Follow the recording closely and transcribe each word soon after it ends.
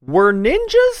Were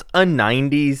ninjas a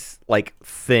 90s like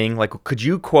thing? Like, could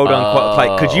you quote unquote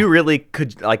like could you really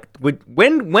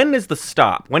when is the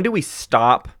stop? When do we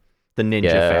stop the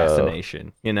ninja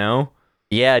fascination, you know?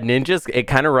 Yeah, ninjas, it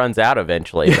kind of runs out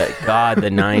eventually, but God, the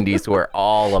 90s were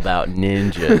all about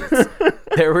ninjas.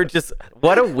 There were just,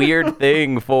 what a weird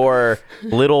thing for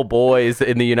little boys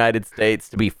in the United States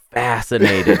to be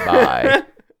fascinated by.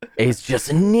 It's just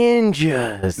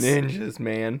ninjas. Ninjas,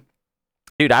 man.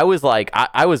 Dude, I was like,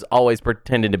 I was always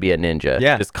pretending to be a ninja.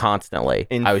 Yeah. Just constantly.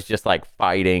 I was just like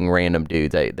fighting random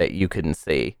dudes that you couldn't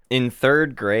see. In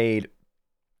 3rd grade,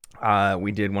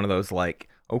 we did one of those like,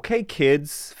 okay,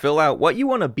 kids, fill out what you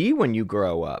want to be when you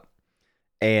grow up.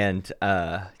 And,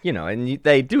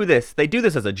 they do this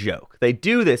as a joke. They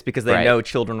do this because they know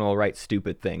children will write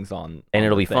stupid things on and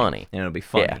it'll be thing. funny. And it'll be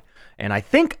funny. Yeah. And I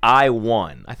think I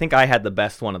won. I think I had the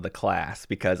best one of the class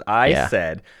because I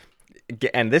said,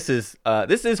 and this is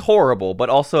horrible, but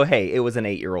also, hey, it was an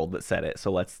 8-year-old that said it. So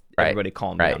let's everybody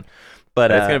calm down.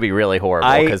 But it's going to be really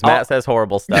horrible because Matt says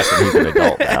horrible stuff and he's an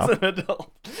adult now. As an adult.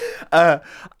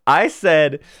 I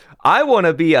said, I want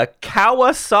to be a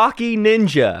Kawasaki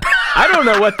ninja. I don't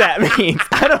know what that means.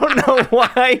 I don't know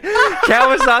why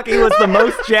Kawasaki was the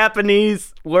most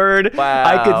Japanese word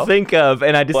I could think of.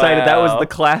 And I decided that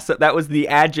was the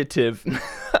adjective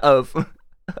of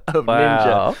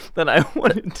ninja that I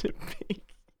wanted to be.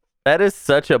 That is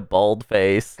such a bold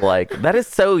face. Like, that is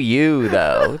so you,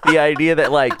 though. The idea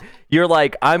that, like, you're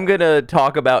like, I'm going to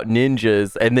talk about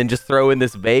ninjas and then just throw in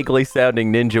this vaguely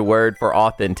sounding ninja word for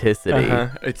authenticity.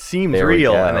 It seems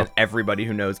real. And then everybody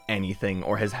who knows anything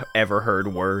or has ever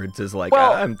heard words is like,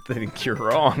 I think you're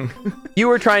wrong. You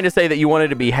were trying to say that you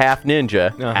wanted to be half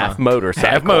ninja, half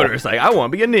motorcycle. Half motorcycle. I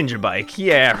want to be a ninja bike.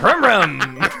 Yeah, rum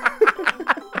rum.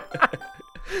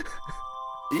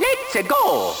 Let's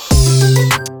go.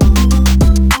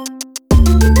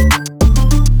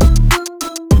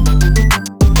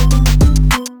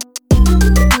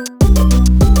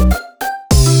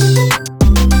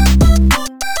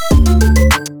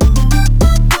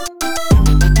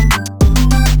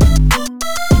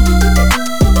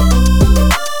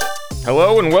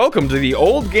 Hello and welcome to the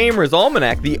Old Gamers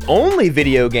Almanac, the only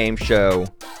video game show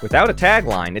without a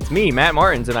tagline. It's me, Matt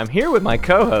Martins, and I'm here with my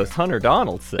co-host, Hunter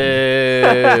Donaldson.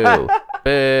 Boo.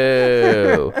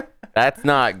 Boo. That's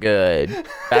not good.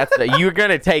 You're going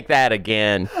to take that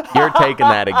again. You're taking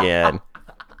that again.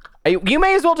 You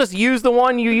may as well just use the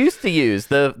one you used to use,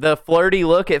 the flirty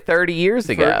look at 30 years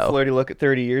ago. Flirty look at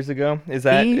 30 years ago? Is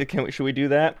that, should we do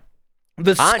that?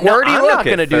 The I'm not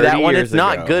going to do that one. It's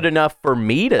not good enough for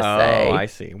me to say. Oh, I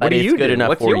see. What do you do? Good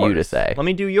enough for you to say. Let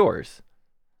me do yours.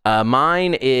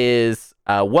 Mine is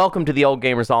welcome to the Old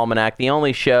Gamers Almanac, the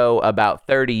only show about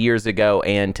 30 years ago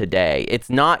and today. It's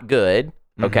not good,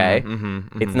 okay?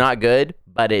 It's not good,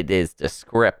 but it is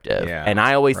descriptive. Yeah, and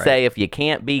I always say if you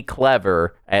can't be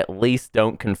clever, at least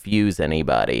don't confuse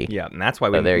anybody. Yeah, and that's why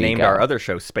we named our other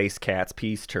show Space Cats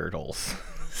Peace Turtles.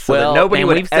 So that nobody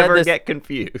would ever get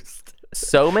confused.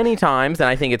 So many times, and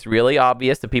I think it's really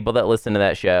obvious to people that listen to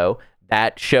that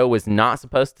show was not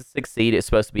supposed to succeed. It's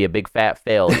supposed to be a big fat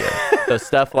failure. So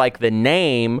stuff like the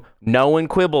name, no one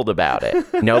quibbled about it.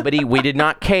 We did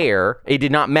not care. It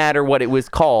did not matter what it was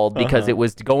called because it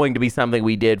was going to be something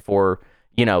we did for,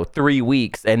 3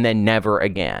 weeks and then never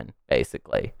again,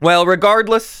 basically. Well,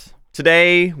 regardless,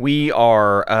 today we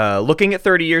are looking at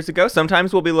 30 years ago.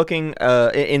 Sometimes we'll be looking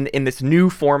in this new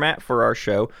format for our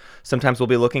show. Sometimes we'll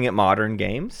be looking at modern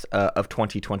games of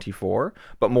 2024.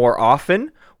 But more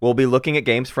often, we'll be looking at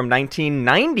games from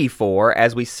 1994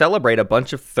 as we celebrate a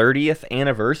bunch of 30th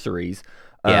anniversaries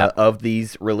of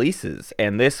these releases.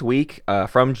 And this week,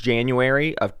 from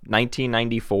January of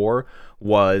 1994,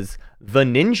 was The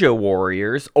Ninja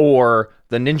Warriors, or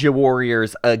The Ninja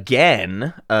Warriors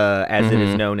Again, as it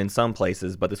is known in some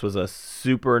places. But this was a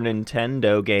Super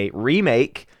Nintendo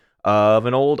remake of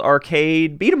an old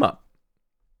arcade beat-em-up.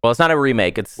 Well, it's not a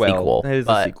remake; it's a sequel. It is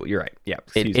a sequel. You're right. Yeah,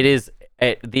 it is.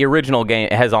 The original game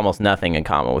has almost nothing in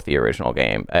common with the original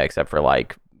game, except for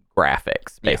like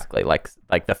graphics, basically. Yeah.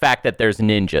 Like the fact that there's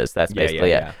ninjas. That's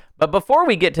basically it. But before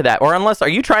we get to that, or unless, are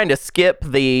you trying to skip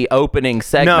the opening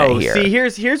segment here? No, see,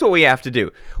 here's what we have to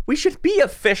do. We should be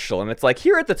official, and it's like,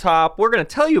 here at the top, we're going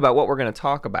to tell you about what we're going to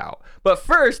talk about. But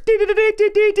first,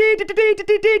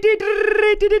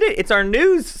 it's our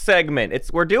news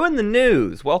segment. We're doing the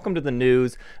news. Welcome to the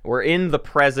news. We're in the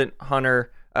present,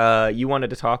 Hunter. You wanted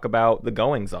to talk about the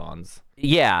goings-ons.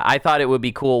 Yeah, I thought it would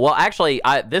be cool. Well, actually,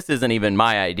 this isn't even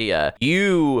my idea.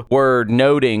 You were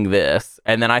noting this,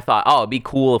 and then I thought, it'd be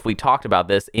cool if we talked about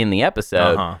this in the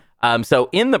episode. So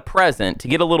in the present, to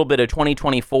get a little bit of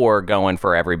 2024 going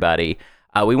for everybody,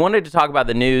 We wanted to talk about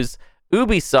the news.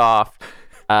 Ubisoft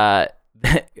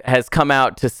has come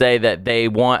out to say that they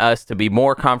want us to be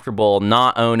more comfortable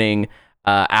not owning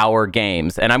our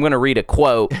games. And I'm going to read a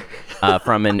quote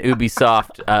from an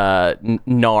Ubisoft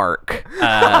narc.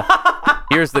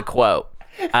 Here's the quote.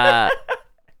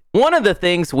 One of the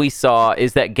things we saw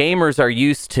is that gamers are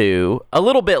used to, a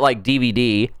little bit like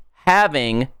DVD,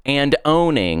 having and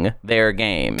owning their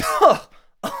games.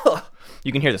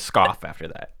 You can hear the scoff after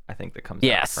that, I think, that comes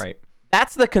Yes. out, right?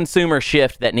 That's the consumer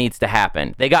shift that needs to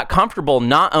happen. They got comfortable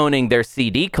not owning their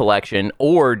CD collection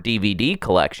or DVD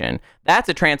collection. That's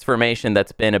a transformation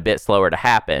that's been a bit slower to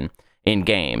happen in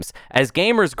games. As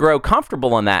gamers grow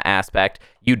comfortable in that aspect,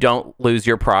 you don't lose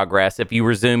your progress. If you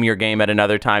resume your game at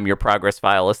another time, your progress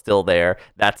file is still there.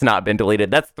 That's not been deleted.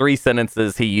 That's 3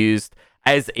 sentences he used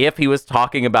as if he was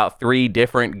talking about 3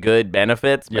 different good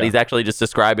benefits, but he's actually just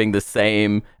describing the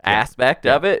same aspect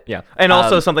of it. Yeah. And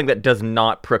also something that does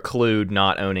not preclude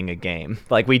not owning a game.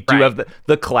 Like, we do Right. have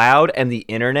the cloud, and the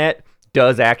internet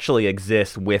does actually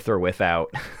exist with or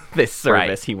without this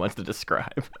service he wants to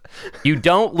describe. You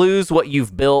don't lose what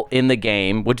you've built in the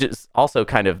game, which is also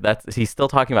kind of, he's still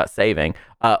talking about saving,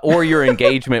 or your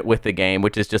engagement with the game,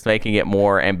 which is just making it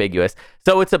more ambiguous.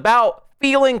 So it's about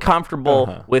feeling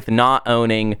comfortable with not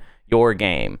owning your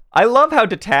game. I love how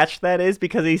detached that is,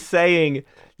 because he's saying,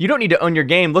 you don't need to own your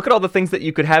game. Look at all the things that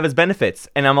you could have as benefits.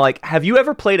 And I'm like, have you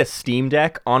ever played a Steam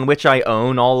Deck on which I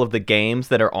own all of the games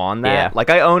that are on that? Yeah. Like,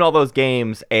 I own all those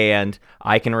games, and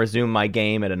I can resume my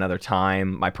game at another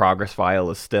time. My progress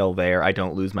file is still there. I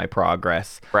don't lose my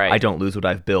progress. Right. I don't lose what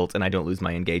I've built, and I don't lose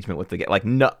my engagement with the game. Like,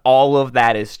 no, all of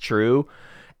that is true.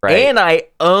 Right. And I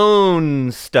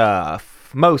own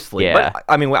stuff, mostly. Yeah. But,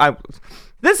 I mean,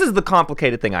 this is the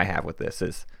complicated thing I have with this,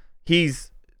 is he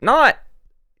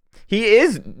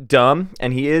is dumb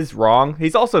and he is wrong.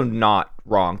 He's also not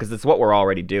wrong, because it's what we're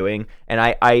already doing.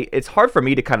 And it's hard for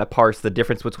me to kind of parse the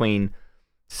difference between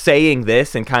saying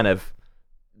this and kind of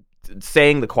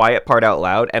saying the quiet part out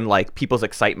loud and like people's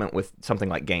excitement with something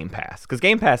like Game Pass. Because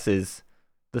Game Pass is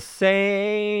the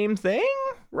same thing,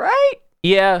 right?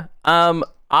 Yeah.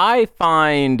 I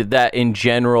find that in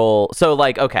general, so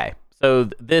like, okay, so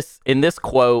in this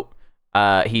quote,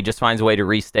 he just finds a way to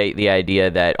restate the idea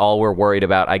that all we're worried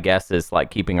about, I guess, is like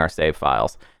keeping our save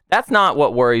files. That's not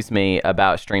what worries me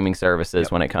about streaming services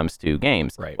when it comes to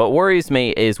games. Right. What worries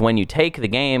me is when you take the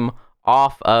game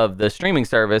off of the streaming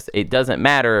service, it doesn't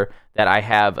matter that I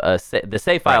have the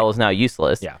save file is now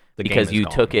useless the game because is you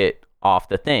gone. took it off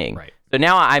the thing. Right. So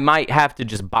now I might have to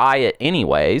just buy it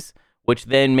anyways, which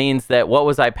then means that what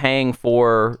was I paying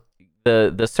for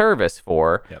the service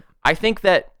for? Yep. I think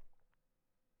that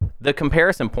the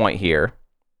comparison point here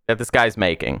that this guy's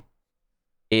making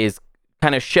is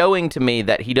kind of showing to me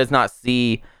that he does not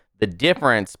see the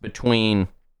difference between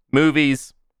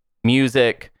movies,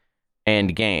 music,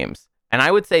 and games. And I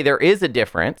would say there is a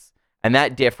difference, and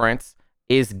that difference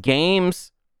is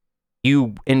games,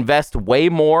 you invest way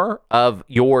more of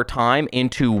your time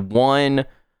into one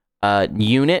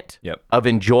unit of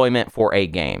enjoyment for a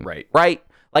game. Right?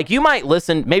 Like, you might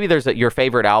listen, maybe there's your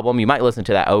favorite album, you might listen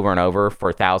to that over and over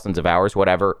for thousands of hours,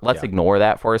 whatever. Let's ignore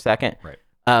that for a second. Right.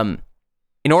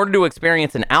 In order to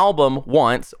experience an album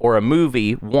once or a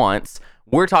movie once,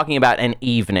 we're talking about an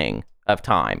evening of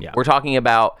time. Yeah. We're talking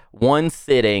about one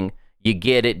sitting, you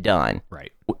get it done.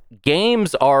 Right.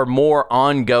 Games are more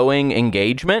ongoing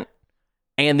engagement,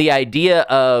 and the idea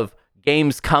of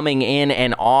games coming in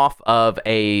and off of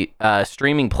a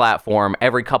streaming platform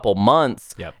every couple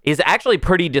months is actually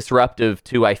pretty disruptive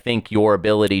to, I think, your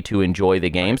ability to enjoy the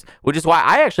games, which is why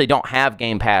I actually don't have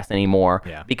Game Pass anymore,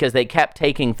 because they kept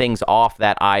taking things off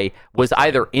that I was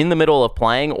either in the middle of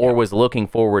playing or was looking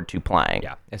forward to playing.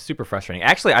 Yeah, it's super frustrating.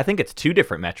 Actually, I think it's 2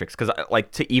 different metrics, because like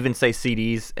to even say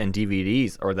CDs and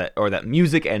DVDs or that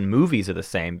music and movies are the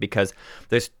same, because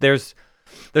there's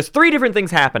 3 different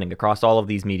things happening across all of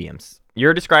these mediums.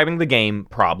 You're describing the game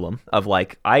problem of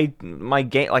like I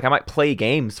might play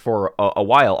games for a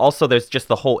while. Also, there's just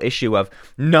the whole issue of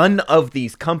none of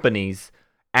these companies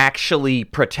actually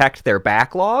protect their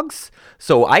backlogs.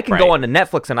 So I can go onto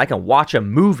Netflix and I can watch a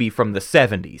movie from the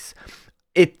 70s.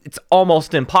 It's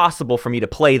almost impossible for me to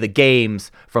play the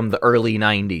games from the early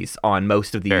 90s on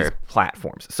most of these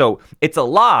platforms. So it's a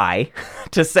lie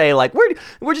to say like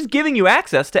we're just giving you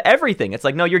access to everything. It's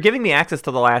like, no, you're giving me access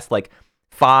to the last like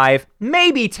 5,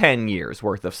 maybe 10 years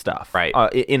worth of stuff,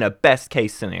 in a best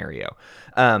case scenario.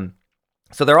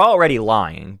 So they're already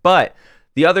lying. But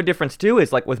the other difference too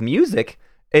is like with music,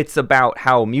 it's about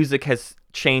how music has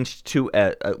changed to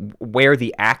where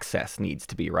the access needs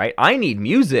to be, right? I need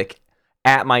music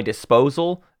at my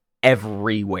disposal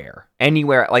everywhere,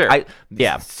 anywhere. Like Sure.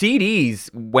 Yeah.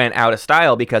 CDs went out of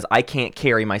style because I can't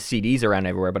carry my CDs around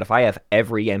everywhere. But if I have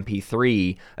every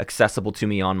MP3 accessible to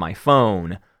me on my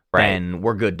phone, then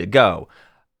we're good to go.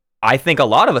 I think a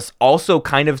lot of us also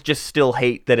kind of just still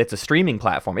hate that it's a streaming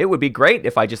platform. It would be great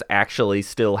if I just actually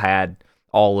still had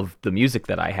all of the music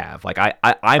that I have. Like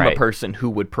I'm a person who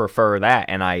would prefer that,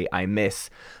 and I miss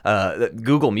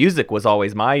Google Music was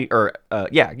always my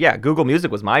Google Music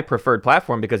was my preferred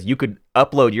platform because you could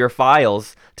upload your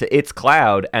files to its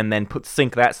cloud and then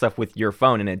sync that stuff with your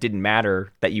phone, and it didn't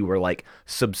matter that you were like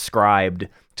subscribed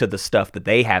to the stuff that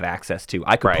they have access to.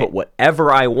 I could put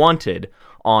whatever I wanted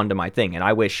onto my thing, and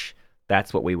I wish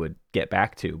that's what we would get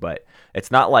back to, but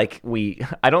it's not like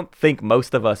I don't think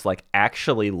most of us like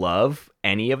actually love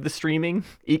any of the streaming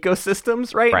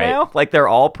ecosystems right now. Like they're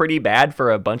all pretty bad for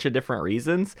a bunch of different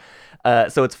reasons.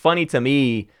 So it's funny to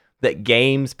me that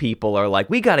games people are like,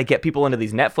 we got to get people into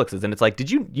these Netflixes. And it's like,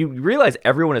 did you realize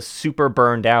everyone is super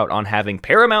burned out on having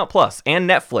Paramount Plus and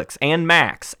Netflix and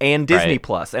Max and Disney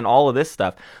Plus and all of this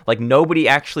stuff? Like nobody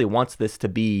actually wants this to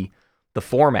be the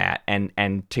format.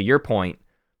 And to your point,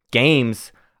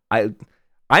 games,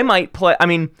 I might play. I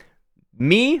mean,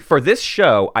 me for this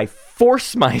show, I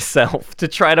force myself to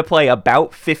try to play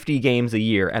about 50 games a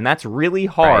year, and that's really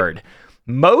hard.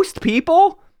 Most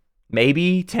people,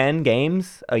 maybe 10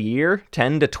 games a year,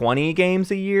 10 to 20 games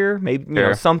a year, maybe you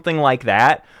know, something like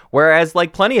that. Whereas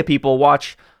like plenty of people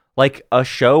watch like a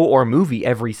show or movie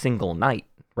every single night,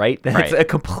 right? That's a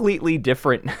completely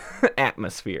different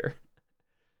atmosphere.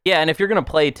 Yeah, and if you're going to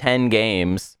play 10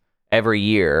 games every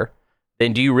year,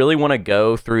 then do you really want to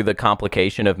go through the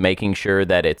complication of making sure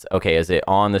that it's, okay, is it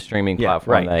on the streaming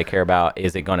platform that I care about?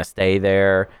 Is it going to stay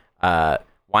there?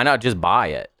 Why not just buy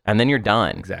it? And then you're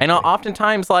done. Exactly. And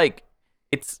oftentimes, like,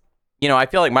 it's, you know, I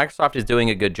feel like Microsoft is doing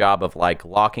a good job of, like,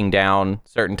 locking down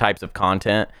certain types of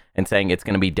content and saying it's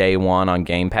going to be day one on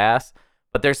Game Pass.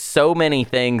 But there's so many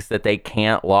things that they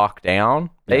can't lock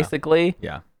down, basically.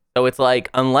 Yeah. So it's like,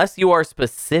 unless you are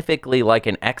specifically like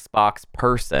an Xbox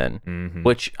person,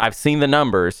 which I've seen the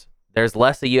numbers, there's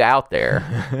less of you out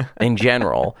there in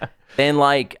general, then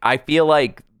like, I feel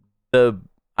like the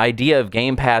idea of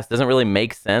Game Pass doesn't really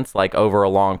make sense like over a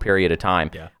long period of time.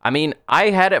 Yeah. I mean,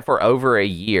 I had it for over a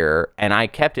year and I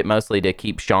kept it mostly to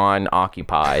keep Sean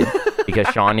occupied because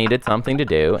Sean needed something to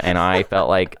do. And I felt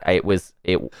like it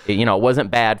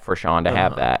wasn't bad for Sean to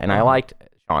have that. And I liked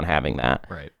Sean having that.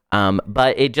 Right.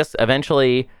 But it just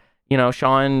eventually, you know,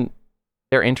 Sean,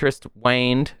 their interest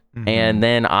waned. And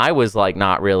then I was like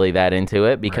not really that into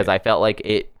it because I felt like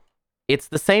it's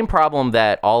the same problem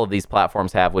that all of these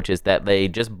platforms have, which is that they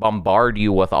just bombard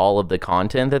you with all of the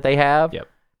content that they have. Yep.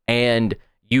 And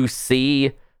you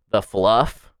see the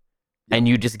fluff and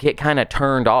you just get kind of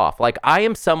turned off. Like I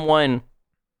am someone,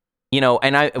 you know,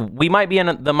 and we might be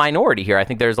in the minority here. I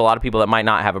think there's a lot of people that might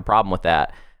not have a problem with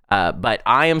that. But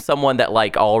I am someone that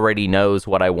like already knows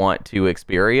what I want to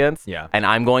experience. Yeah. And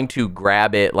I'm going to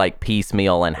grab it like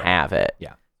piecemeal and have it.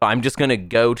 Yeah. So I'm just going to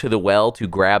go to the well to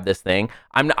grab this thing.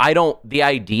 The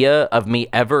idea of me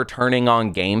ever turning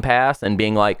on Game Pass and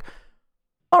being like,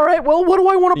 all right, well, what do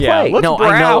I want to play? No,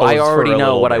 I already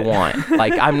know what I want.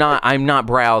 Like I'm not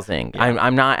browsing. Yeah.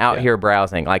 I'm not out here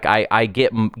browsing. Like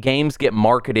games get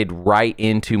marketed right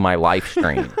into my live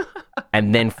stream.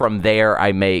 And then from there,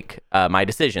 I make my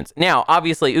decisions. Now,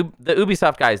 obviously, the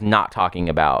Ubisoft guy is not talking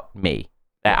about me.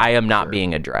 I am not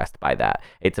being addressed by that.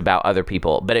 It's about other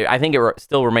people. But I think it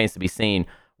still remains to be seen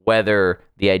whether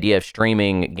the idea of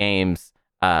streaming games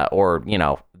or, you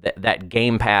know, that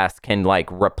Game Pass can,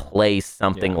 like, replace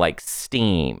something like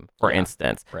Steam, for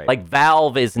instance. Right. Like,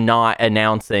 Valve is not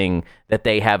announcing that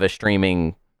they have a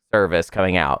streaming service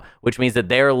coming out, which means that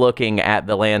they're looking at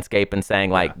the landscape and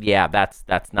saying like,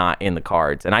 that's not in the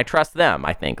cards. And I trust them,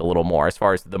 I think, a little more as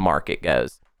far as the market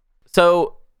goes.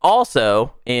 So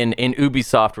also in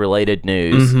Ubisoft related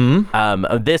news,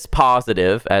 this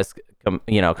positive as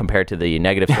compared to the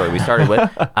negative story we started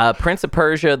with, Prince of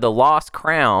Persia: The Lost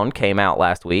Crown came out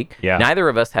last week. Yeah. Neither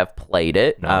of us have played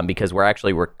it because we're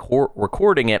actually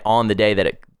recording it on the day that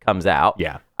it comes out.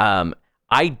 Yeah.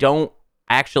 I don't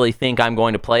actually think I'm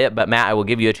going to play it, but Matt, I will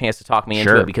give you a chance to talk me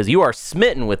into it because you are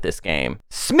smitten with this game.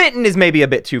 Smitten is maybe a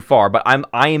bit too far, but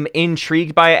I'm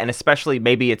intrigued by it, and especially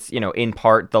maybe it's, you know, in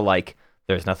part the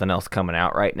there's nothing else coming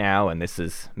out right now, and this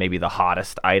is maybe the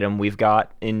hottest item we've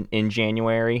got in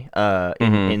January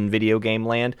in video game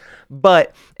land.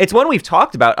 But it's one we've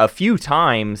talked about a few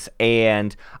times,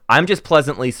 and I'm just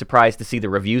pleasantly surprised to see the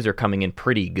reviews are coming in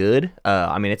pretty good.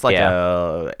 I mean, it's like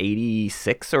a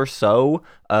 86 or so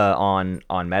on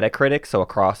Metacritic, so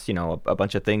across a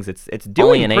bunch of things, it's doing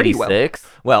Only an pretty 86?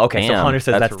 well. Okay, so Damn, Hunter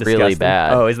says that's really disgusting.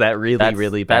 bad. Oh, is that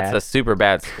really bad? That's a super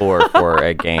bad score for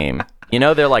a game.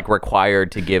 They're like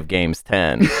required to give games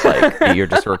 10. Like you're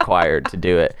just required to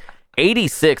do it.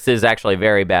 86 is actually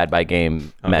very bad by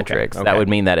game metrics. okay. That would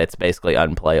mean that it's basically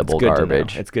unplayable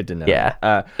garbage. It's good to know.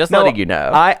 Yeah. Just letting you know.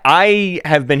 I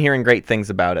have been hearing great things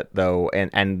about it though,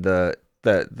 and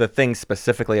the things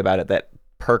specifically about it that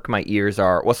perk my ears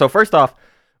are, well, so first off,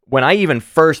 when I even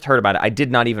first heard about it, I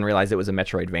did not even realize it was a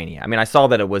Metroidvania. I mean, I saw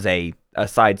that it was a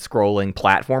side-scrolling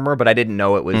platformer, but I didn't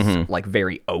know it was like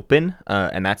very open,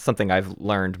 and that's something I've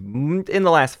learned in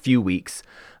the last few weeks.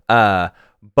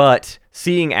 But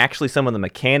seeing actually some of the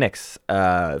mechanics,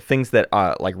 things that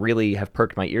like really have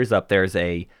perked my ears up. There's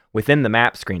within the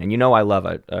map screen, and I love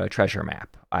a treasure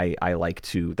map. I like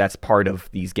to. That's part of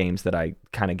these games that I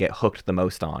kind of get hooked the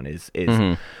most on is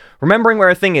remembering where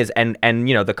a thing is, and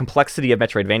the complexity of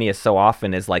Metroidvania so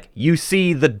often is like you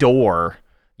see the door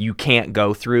you can't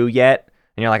go through yet,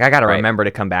 and you're like, I gotta remember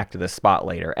to come back to this spot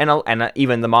later. And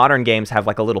even the modern games have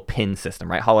like a little pin system,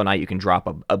 right? Hollow Knight, you can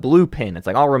drop a blue pin. It's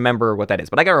like I'll remember what that is,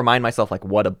 but I gotta remind myself like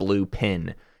what a blue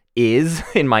pin is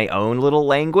in my own little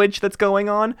language that's going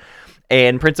on.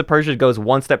 And Prince of Persia goes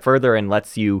one step further and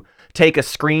lets you take a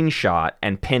screenshot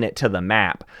and pin it to the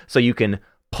map. So you can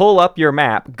pull up your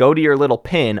map, go to your little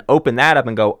pin, open that up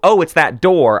and go, oh, it's that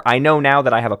door. I know now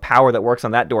that I have a power that works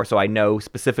on that door, so I know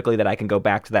specifically that I can go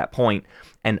back to that point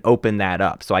and open that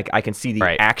up. So I can see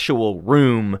the actual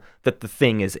room that the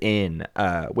thing is in,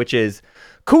 which is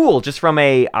cool just from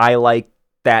I like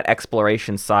that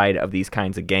exploration side of these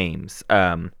kinds of games.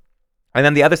 And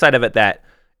then the other side of it that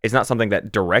is not something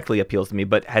that directly appeals to me,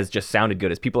 but has just sounded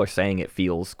good, as people are saying it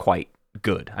feels quite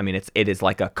good. I mean, it is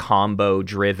like a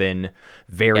combo-driven,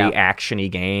 very actiony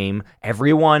game.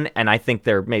 Everyone, and I think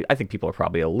people are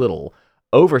probably a little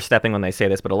overstepping when they say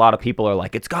this, but a lot of people are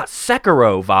like, it's got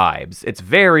Sekiro vibes. It's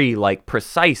very like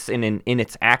precise in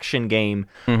its action game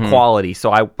quality.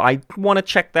 So I want to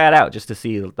check that out just to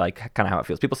see like kind of how it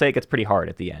feels. People say it gets pretty hard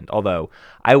at the end, although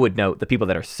I would note the people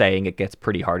that are saying it gets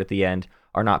pretty hard at the end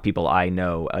are not people I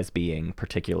know as being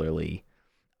particularly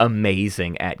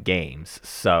amazing at games.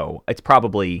 So it's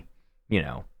probably,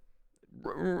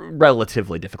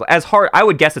 relatively difficult. As hard, I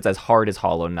would guess it's as hard as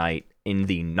Hollow Knight in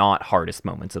the not hardest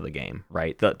moments of the game,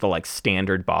 right? The like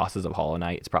standard bosses of Hollow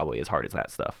Knight is probably as hard as that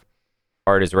stuff.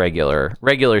 Hard as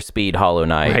regular speed Hollow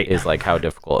Knight is like how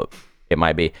difficult it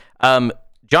might be.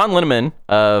 John Linneman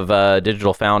of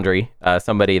Digital Foundry,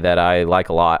 somebody that I like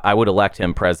a lot. I would elect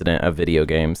him president of video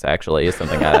games, actually, is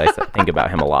something I think about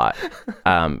him a lot.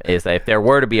 Is that if there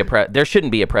were to be there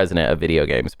shouldn't be a president of video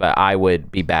games, but I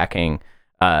would be backing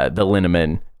the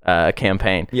Linneman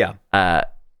campaign. Yeah.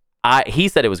 He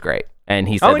said it was great, and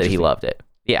he said that he loved it.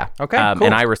 Yeah. Okay, cool.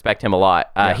 And I respect him a lot.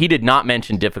 He did not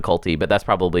mention difficulty, but that's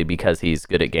probably because he's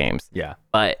good at games. Yeah.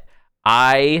 But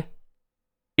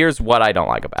here's what I don't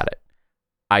like about it.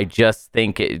 I just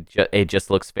think it just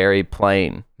looks very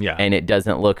plain. Yeah. And it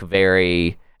doesn't look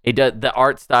very... the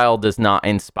art style does not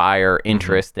inspire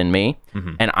interest in me.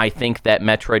 Mm-hmm. And I think that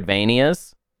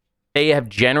Metroidvanias, they have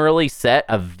generally set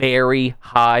a very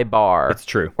high bar. That's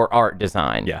true. For art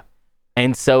design. Yeah.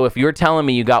 And so if you're telling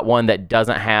me you got one that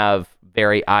doesn't have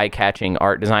very eye-catching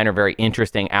art design or very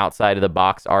interesting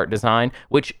outside-of-the-box art design,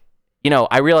 which,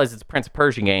 I realize it's a Prince of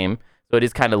Persia game, so it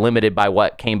is kind of limited by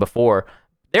what came before.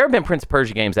 There have been Prince of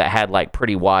Persia games that had like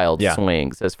pretty wild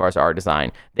swings as far as art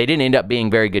design. They didn't end up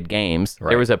being very good games.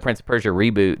 Right. There was a Prince of Persia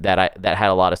reboot that had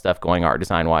a lot of stuff going art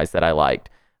design wise that I liked.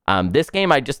 This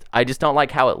game, I just don't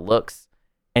like how it looks,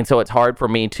 and so it's hard for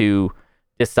me to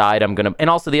decide I'm gonna. And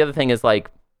also the other thing is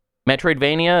like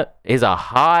Metroidvania is a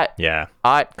hot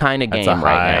kind of game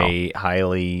right now.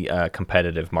 Highly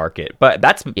competitive market. But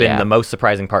that's been the most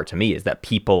surprising part to me is that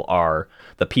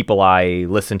the people I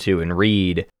listen to and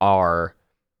read are,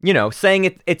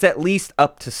 saying it's at least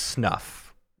up to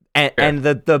snuff. And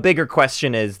the bigger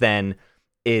question is then,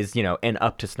 an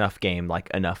up to snuff game like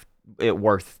enough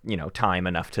worth time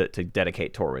enough to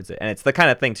dedicate towards it? And it's the kind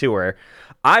of thing too where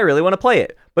I really want to play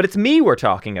it, But it's me we're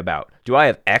talking about. Do I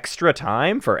have extra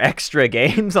time for extra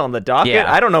games on the docket?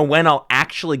 Yeah. I don't know when I'll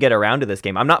actually get around to this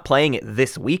game. I'm not playing it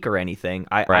this week or anything.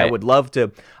 I would love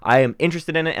to. I am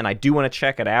interested in it, and I do want to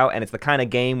check it out. And it's the kind of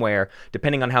game where,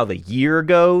 depending on how the year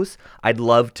goes, I'd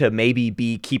love to maybe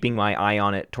be keeping my eye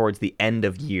on it towards the end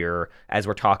of year as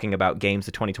we're talking about games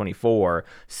of 2024.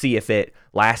 See if it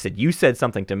lasted. You said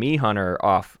something to me, Hunter,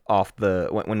 off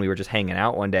when we were just hanging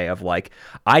out one day of like,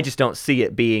 I just don't see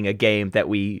it being a game that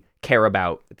we care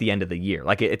about at the end of the year.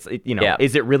 Like is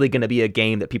it really going to be a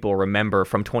game that people remember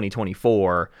from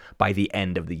 2024 by the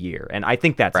end of the year? And I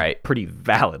think that's pretty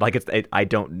valid. Like I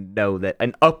don't know that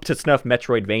an up to snuff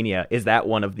Metroidvania is that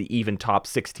one of the even top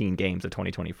 16 games of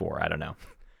 2024. I don't know.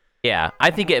 Yeah, I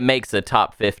think it makes a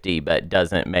top 50, but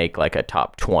doesn't make like a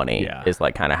top 20 is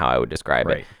like kind of how I would describe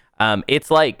it. It's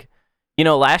like,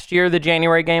 last year the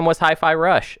January game was Hi-Fi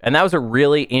Rush, and that was a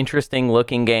really interesting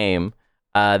looking game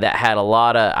that had a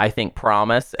lot of, I think,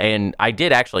 promise. And I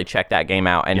did actually check that game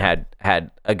out and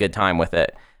had a good time with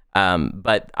it.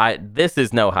 But this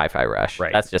is no Hi-Fi Rush.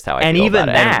 Right. That's just how I feel about it. And even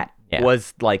that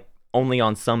was like only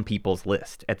on some people's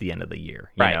list at the end of the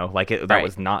year. You know, like that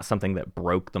was not something that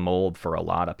broke the mold for a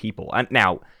lot of people. And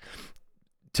now,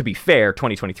 to be fair,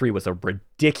 2023 was a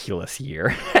ridiculous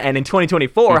year. And in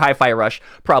 2024, Hi-Fi Rush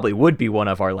probably would be one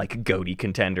of our like GOTY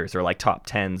contenders or like top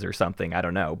 10s or something. I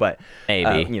don't know. But maybe.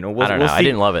 I don't know. I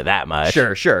didn't love it that much.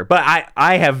 Sure. But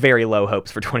I have very low hopes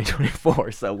for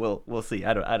 2024. So we'll see.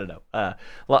 I don't know. A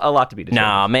lot to be determined.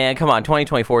 Nah, man, come on.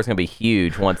 2024 is going to be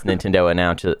huge once Nintendo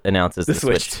announces the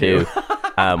Switch 2.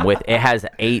 It has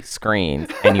 8 screens,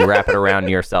 and you wrap it around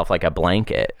yourself like a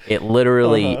blanket. It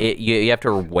literally, you have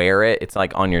to wear it. It's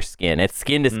like on your skin. It's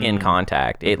skin to skin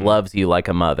contact. It loves you like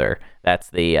a mother. That's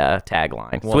the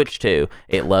tagline. Switch 2.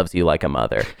 It loves you like a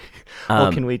mother.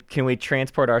 Well, can we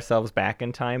transport ourselves back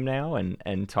in time now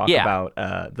and talk about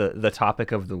the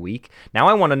topic of the week? Now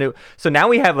I want to know. So now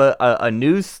we have a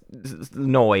news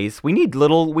noise. We need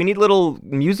little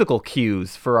musical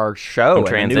cues for our show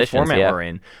and the new format we're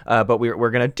in. But we're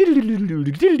gonna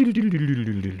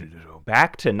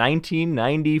back to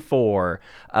 1994,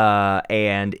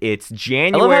 and it's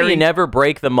January. I love how you never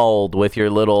break the mold with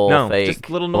your little fake, just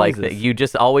little noises. Like you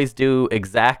just always do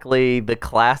exactly the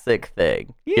classic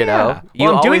thing. You know,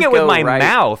 I'm doing it with my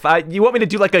mouth. You want me to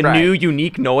do like a new,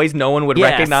 unique noise no one would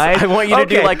recognize? I want you to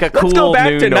do like a cool Let's go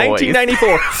back new to noise.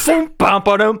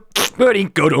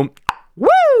 1994.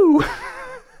 Woo!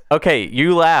 Okay,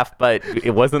 you laugh, but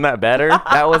it wasn't that better.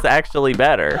 That was actually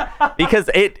better because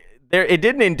it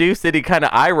didn't induce any kind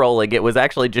of eye rolling. It was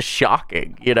actually just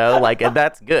shocking, and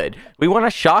that's good. We want to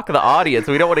shock the audience.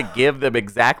 We don't want to give them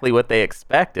exactly what they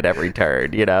expect at every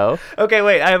turn, Okay,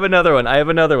 wait, I have another one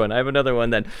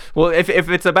then. Well, if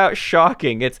it's about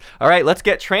shocking, it's, all right, let's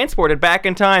get transported back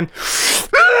in time.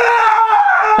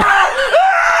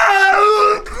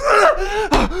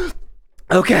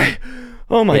 Okay.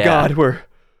 Oh my God,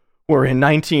 we're in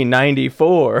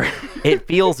 1994. It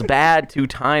feels bad to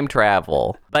time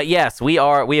travel. But yes, we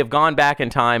have gone back in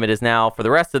time. It is now, for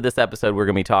the rest of this episode, we're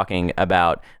going to be talking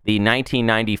about the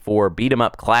 1994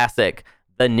 beat-em-up classic,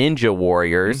 The Ninja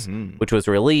Warriors, which was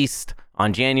released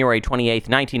on January 28th,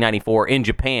 1994 in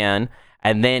Japan.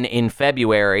 And then in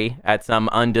February, at some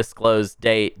undisclosed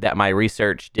date that my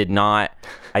research I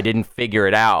didn't figure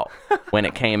it out when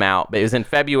it came out, but it was in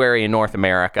February in North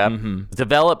America. It's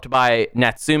developed by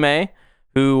Natsume,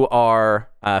 who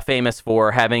are famous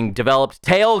for having developed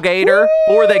Tailgater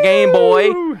for the Game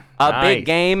Boy. Big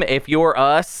game if you're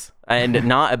us, and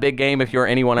not a big game if you're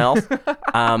anyone else.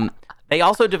 They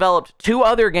also developed 2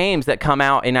 other games that come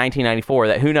out in 1994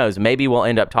 that, who knows, maybe we'll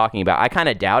end up talking about. I kind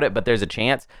of doubt it, but there's a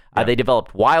chance. They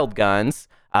developed Wild Guns,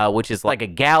 which is like a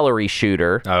gallery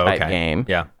shooter type game.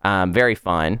 Yeah. Very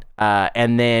fun.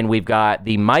 And then we've got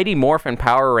the Mighty Morphin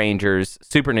Power Rangers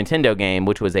Super Nintendo game,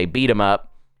 which was a beat 'em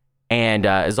up and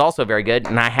is also very good.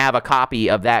 And I have a copy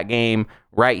of that game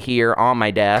right here on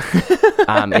my desk.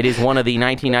 It is one of the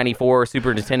 1994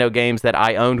 Super Nintendo games that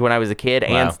I owned when I was a kid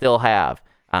and still have.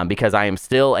 Because I am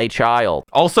still a child.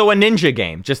 Also a ninja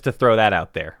game, just to throw that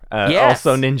out there. Yes.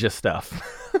 Also ninja stuff.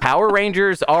 Power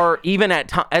Rangers are, even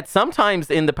at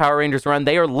sometimes in the Power Rangers run,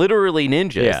 they are literally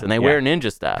ninjas, and they wear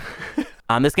ninja stuff.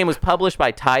 This game was published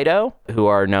by Taito, who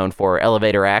are known for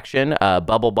Elevator Action,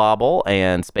 Bubble Bobble,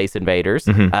 and Space Invaders,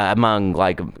 among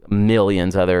like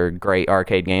millions other great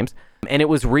arcade games. And it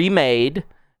was remade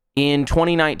in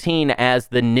 2019 as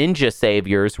the Ninja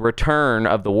Saviors Return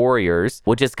of the Warriors,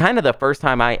 which is kind of the first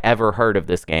time I ever heard of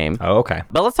this game. Oh, okay.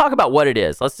 But let's talk about what it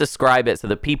is. Let's describe it so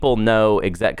that people know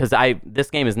because this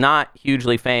game is not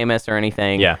hugely famous or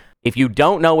anything. Yeah. If you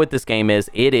don't know what this game is,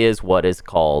 it is what is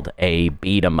called a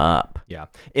beat 'em up. Yeah.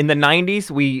 In the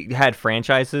 90s, we had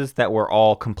franchises that were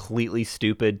all completely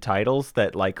stupid titles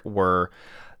that were,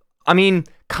 I mean,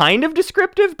 kind of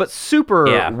descriptive, but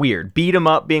super weird. Beat 'em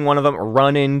up being one of them.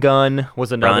 Run and Gun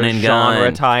was another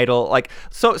genre title. Like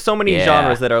so many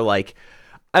genres that are like,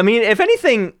 I mean, if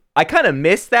anything, I kind of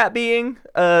miss that being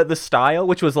the style,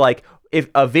 which was like, if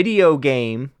a video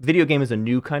game is a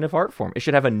new kind of art form. It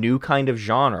should have a new kind of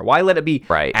genre. Why let it be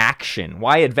action?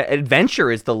 Why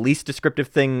adventure is the least descriptive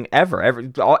thing ever.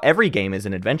 Every game is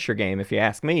an adventure game, if you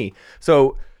ask me.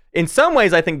 So in some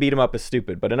ways, I think beat 'em up is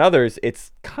stupid, but in others,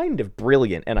 it's kind of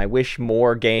brilliant. And I wish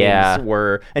more games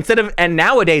were and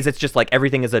nowadays it's just like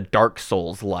everything is a Dark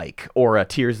Souls like or a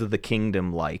Tears of the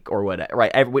Kingdom like or whatever.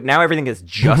 Right now, everything is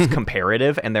just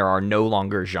comparative, and there are no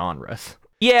longer genres.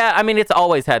 Yeah, I mean, it's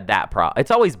always had that problem.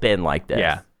 It's always been like this.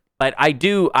 Yeah. But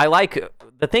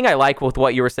the thing I like with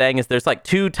what you were saying is there's like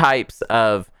two types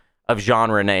of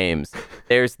genre names.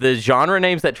 There's the genre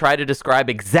names that try to describe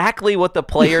exactly what the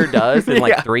player does in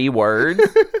like 3 words.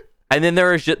 And then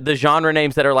there's the genre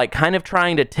names that are like kind of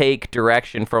trying to take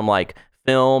direction from like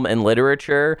film and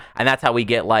literature. And that's how we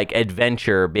get like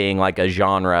adventure being like a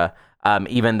genre.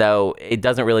 Even though it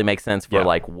doesn't really make sense for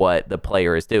like what the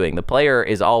player is doing. The player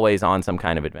is always on some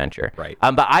kind of adventure. Right.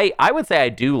 But I would say I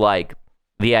do like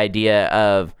the idea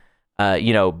of,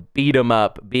 beat 'em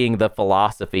up being the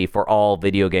philosophy for all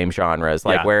video game genres.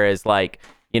 Like, whereas like,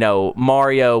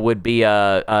 Mario would be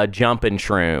a jumping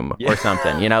shroom or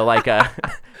something,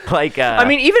 like I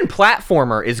mean, even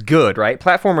platformer is good, right?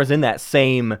 Platformer's in that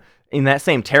same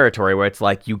territory where it's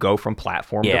like you go from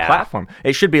platform to platform.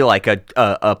 It should be like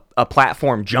a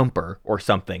platform jumper or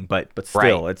something, but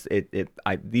still,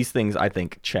 these things I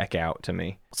think check out to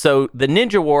me. So the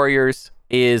Ninja Warriors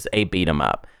is a beat 'em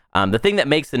up. The thing that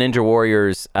makes the Ninja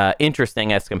Warriors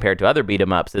interesting as compared to other beat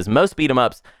 'em ups is most beat 'em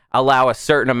ups allow a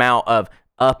certain amount of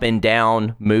up and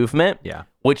down movement,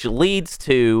 which leads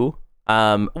to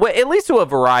it leads to a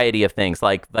variety of things.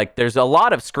 Like there's a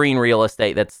lot of screen real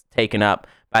estate that's taken up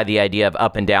by the idea of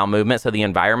up and down movement, so the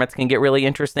environments can get really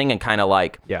interesting and kind of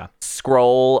like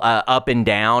scroll up and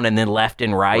down and then left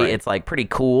and right. It's like pretty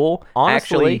cool.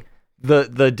 Honestly, actually.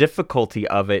 The difficulty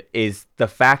of it is the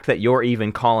fact that you're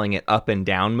even calling it up and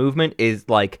down movement is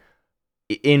like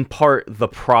in part the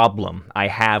problem I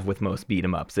have with most beat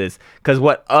 'em ups is because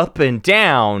what up and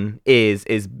down is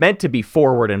meant to be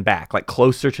forward and back, like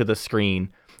closer to the screen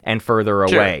and further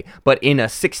away. But in a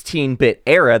 16-bit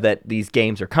era that these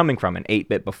games are coming from, an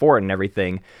 8-bit before it and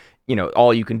everything,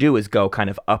 all you can do is go kind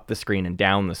of up the screen and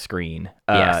down the screen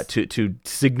to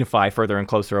signify further and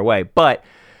closer away. But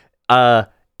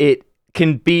it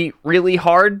can be really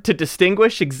hard to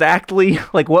distinguish exactly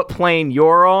like what plane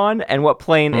you're on and what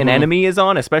plane an enemy is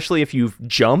on, especially if you've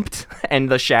jumped and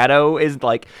the shadow is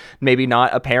like maybe not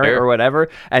apparent or whatever.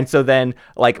 And so then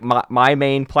like my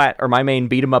main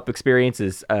beat 'em up experience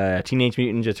is Teenage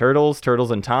Mutant Ninja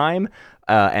Turtles in Time.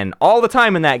 And all the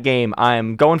time in that game,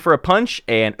 I'm going for a punch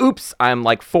and oops, I'm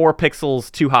like 4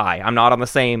 pixels too high. I'm not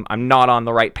on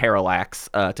the right parallax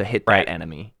to hit that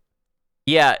enemy.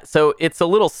 Yeah, so it's a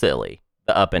little silly,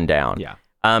 the up and down. Yeah.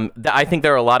 I think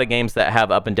there are a lot of games that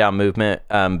have up and down movement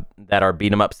that are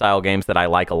beat 'em up style games that I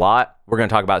like a lot. We're going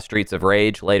to talk about Streets of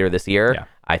Rage later this year. Yeah.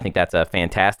 I think that's a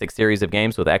fantastic series of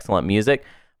games with excellent music.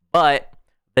 But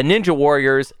the Ninja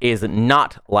Warriors is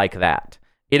not like that.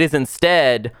 It is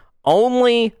instead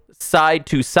only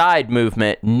side-to-side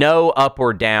movement, no up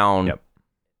or down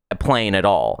plane at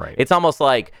all. Right. It's almost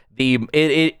like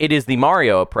it is the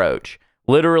Mario approach.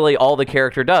 Literally, all the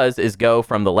character does is go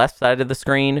from the left side of the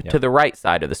screen to the right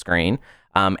side of the screen,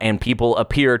 and people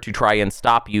appear to try and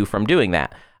stop you from doing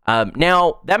that.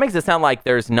 Now, that makes it sound like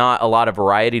there's not a lot of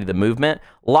variety to the movement.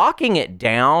 Locking it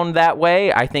down that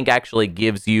way, I think, actually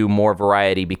gives you more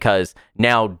variety because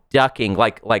now ducking,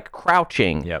 like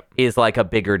crouching, is like a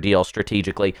bigger deal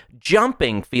strategically.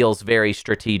 Jumping feels very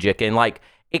strategic, and like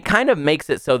it kind of makes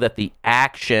it so that the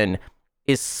action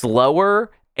is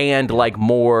slower and like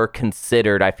more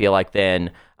considered, I feel like,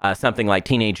 than something like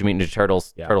Teenage Mutant Ninja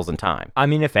Turtles, Turtles in Time. I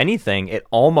mean, if anything, it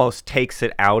almost takes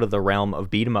it out of the realm of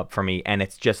beat 'em up for me, and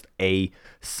it's just a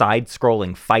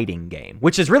side-scrolling fighting game,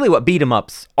 which is really what beat 'em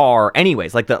ups are,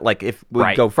 anyways. Like if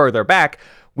we go further back,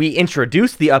 we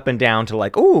introduced the up and down to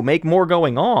like, ooh, make more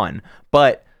going on,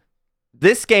 but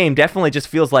this game definitely just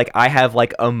feels like I have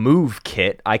like a move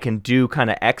kit. I can do kind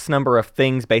of X number of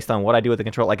things based on what I do with the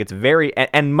control. Like it's very,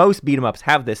 and most beat 'em ups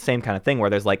have this same kind of thing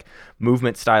where there's like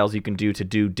movement styles you can do to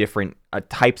do different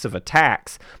types of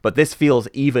attacks. But this feels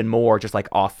even more just like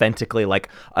authentically like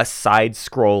a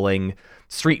side-scrolling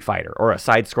Street Fighter or a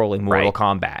side-scrolling Mortal Right.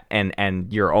 Kombat,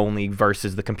 and you're only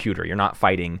versus the computer. You're not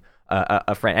fighting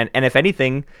a friend. And if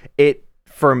anything, it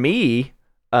for me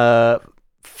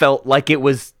felt like it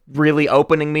was really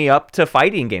opening me up to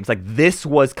fighting games. Like this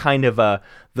was kind of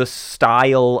the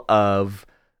style of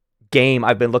game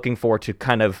I've been looking for to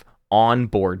kind of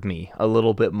onboard me a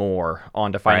little bit more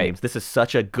onto fighting Right. games. This is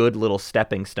such a good little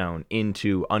stepping stone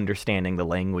into understanding the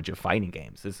language of fighting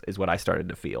games. Is what I started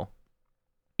to feel.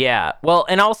 Yeah, well,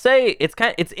 and I'll say it's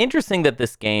interesting that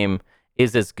this game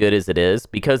is as good as it is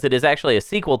because it is actually a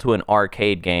sequel to an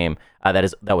arcade game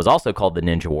that was also called the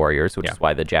Ninja Warriors, which is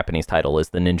why the Japanese title is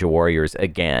the Ninja Warriors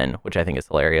Again, which I think is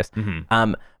hilarious.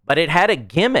 But it had a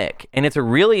gimmick, and it's a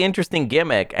really interesting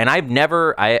gimmick. And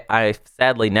I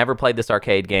sadly never played this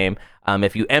arcade game.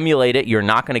 If you emulate it, you're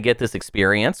not going to get this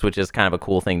experience, which is kind of a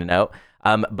cool thing to note.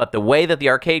 But the way that the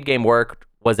arcade game worked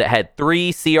was it had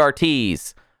 3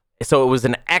 CRTs. So it was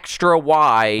an extra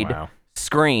wide Wow.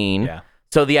 screen. Yeah.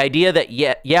 So the idea that,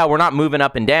 we're not moving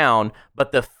up and down,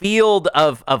 but the field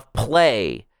of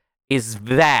play is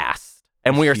vast.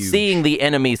 And we are Huge. seeing the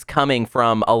enemies coming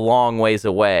from a long ways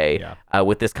away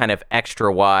with this kind of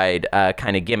extra wide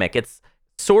kind of gimmick. It's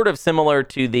sort of similar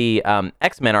to the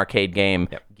X-Men arcade game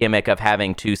gimmick of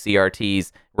having 2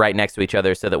 CRTs right next to each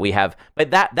other so that we have, but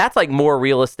that's like more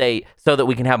real estate so that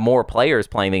we can have more players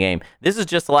playing the game. This is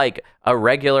just like a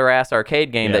regular ass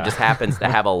arcade game that just happens to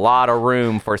have a lot of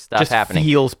room for stuff Just happening.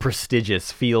 feels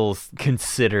prestigious, feels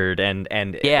considered, and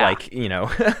Yeah. like, you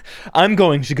know, I'm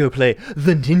going to go play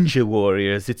the Ninja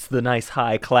Warriors. It's the nice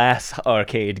high class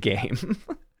arcade game.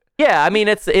 Yeah, I mean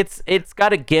it's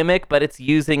got a gimmick, but it's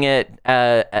using it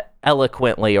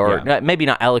eloquently, or maybe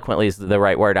not eloquently is the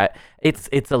right word.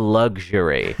 It's a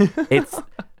luxury.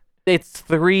 It's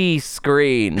 3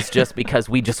 screens just because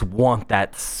we just want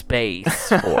that space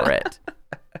for it.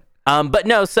 But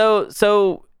no,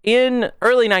 so in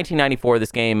early 1994,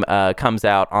 this game comes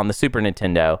out on the Super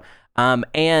Nintendo,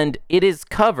 and it is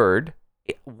covered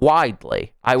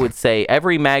widely. I would say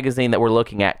every magazine that we're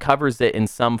looking at covers it in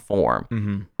some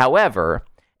form. However,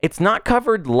 it's not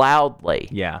covered loudly.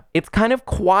 Yeah. It's kind of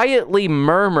quietly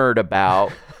murmured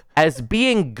about as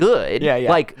being good. Yeah.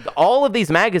 Like all of these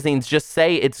magazines just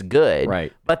say it's good,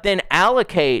 Right. but then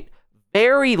allocate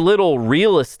very little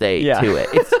real estate to it.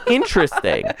 It's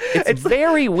interesting. It's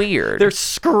very weird. They're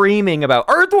screaming about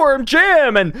Earthworm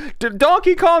Jim and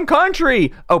Donkey Kong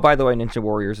Country. Oh, by the way, Ninja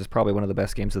Warriors is probably one of the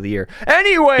best games of the year.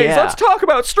 Anyways, let's talk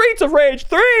about Streets of Rage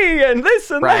 3 and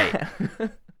this and that.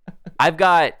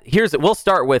 We'll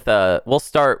start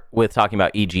with talking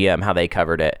about EGM, how they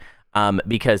covered it.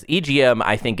 Because EGM,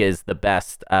 I think, is the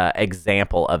best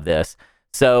example of this.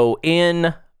 So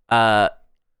in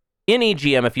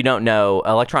EGM, if you don't know,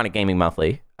 Electronic Gaming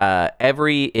Monthly,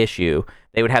 every issue,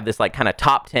 they would have this like kind of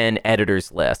top 10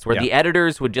 editors list where the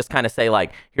editors would just kind of say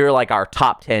like, here are like our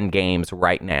top 10 games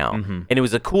right now. And it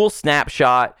was a cool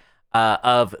snapshot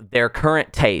of their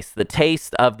current taste, the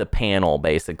taste of the panel,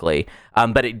 basically.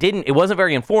 But it wasn't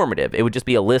very informative. It would just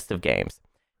be a list of games.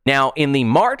 Now, in the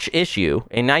March issue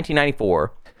in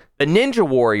 1994, the Ninja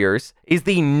Warriors is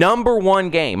the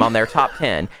 #1 game on their top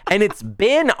 10, and it's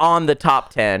been on the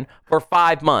top 10 for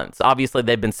 5 months. Obviously,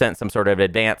 they've been sent some sort of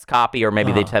advanced copy, or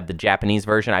maybe they just have the Japanese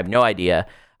version. I have no idea.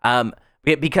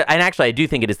 Because, and actually, I do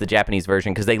think it is the Japanese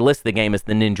version because they list the game as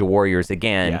the Ninja Warriors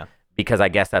Again, because I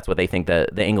guess that's what they think the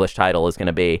English title is going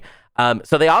to be.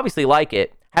 So they obviously like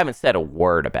it. Haven't said a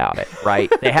word about it, right?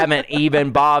 They haven't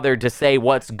even bothered to say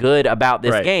what's good about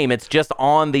this game. It's just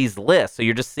on these lists. So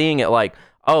you're just seeing it like,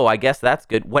 oh, I guess that's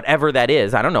good. Whatever that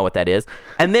is. I don't know what that is.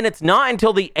 And then it's not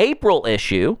until the April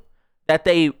issue that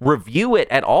they review it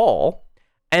at all.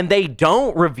 And they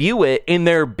don't review it in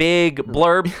their big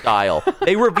blurb style.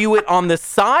 They review it on the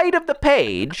side of the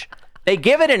page. They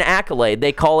give it an accolade.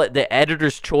 They call it the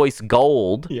Editor's Choice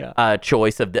Gold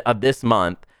choice of this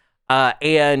month.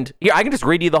 And here, I can just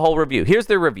read you the whole review. Here's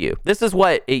their review. This is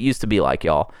what it used to be like,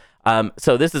 y'all.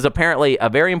 So this is apparently a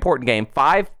very important game.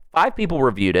 Five people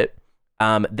reviewed it.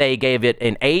 They gave it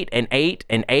an 8, an 8,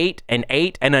 an 8, an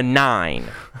 8, and a 9.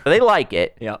 So they like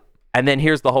it. Yep. And then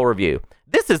here's the whole review.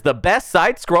 This is the best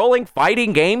side-scrolling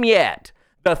fighting game yet.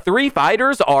 The 3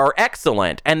 fighters are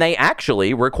excellent, and they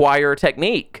actually require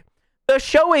technique. The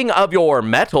showing of your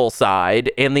metal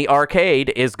side in the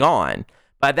arcade is gone,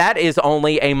 but that is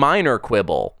only a minor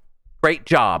quibble. Great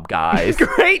job, guys.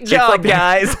 Great job,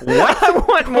 guys. What? I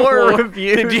want more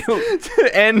reviews Did you-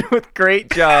 to end with great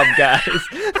job, guys.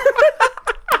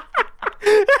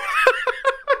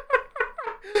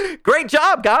 Great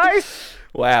job, guys.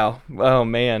 Wow. Oh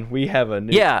man, we have a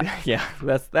new Yeah. Yeah,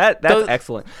 that's So-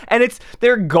 excellent. And it's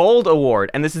their gold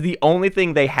award, and this is the only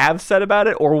thing they have said about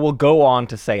it or will go on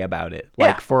to say about it. Yeah.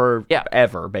 Like Yeah.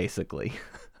 forever, basically.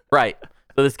 Right.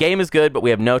 So this game is good, but we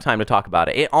have no time to talk about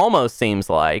it. It almost seems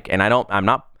like, and I'm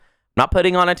not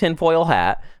putting on a tinfoil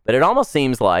hat, but it almost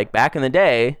seems like back in the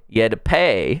day you had to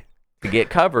pay to get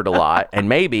covered a lot, and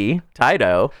maybe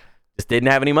Taito just didn't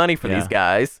have any money for these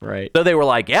guys. Right. So they were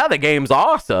like, yeah, the game's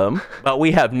awesome, but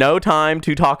we have no time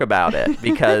to talk about it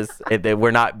because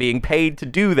we're not being paid to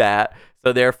do that.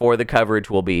 So therefore, the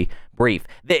coverage will be brief.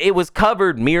 It was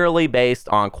covered merely based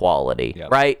on quality,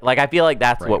 right? Like, I feel like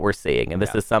that's what we're seeing. And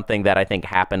this is something that I think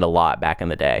happened a lot back in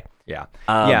the day.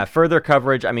 Yeah. Further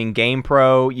coverage. I mean,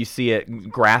 GamePro, you see it,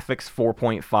 graphics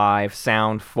 4.5,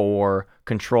 sound 4,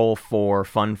 control 4,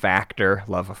 fun factor,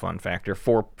 love a fun factor,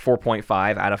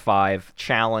 4.5 out of 5,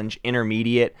 challenge,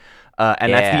 intermediate.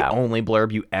 And that's the only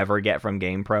blurb you ever get from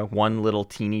GamePro. One little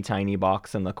teeny tiny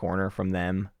box in the corner from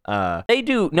them.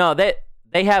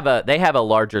 They have a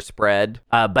larger spread,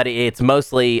 but it's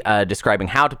mostly describing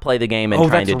how to play the game and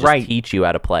trying to just teach you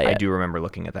how to play it. I do remember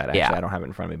looking at that. Actually, Yeah. I don't have it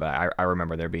in front of me, but I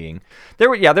remember there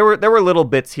were little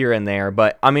bits here and there.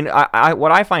 But I mean, I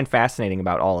what I find fascinating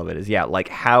about all of it is like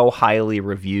how highly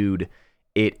reviewed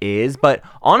it is. But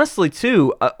honestly,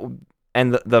 too,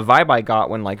 and the vibe I got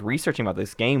when like researching about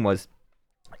this game was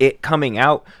it coming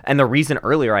out, and the reason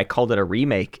earlier I called it a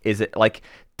remake is it like.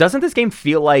 Doesn't this game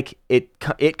feel like it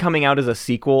coming out as a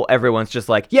sequel? Everyone's just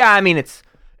like, yeah, I mean, it's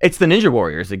the Ninja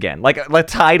Warriors again. Like the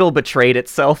title betrayed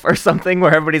itself or something,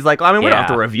 where everybody's like, well, I mean, we don't have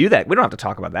to review that. We don't have to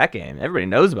talk about that game. Everybody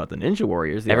knows about the Ninja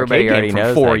Warriors. The Everybody arcade already game from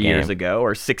knows 4 that years game. ago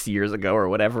or 6 years ago or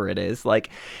whatever it is.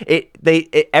 Like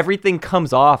everything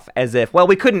comes off as if, well,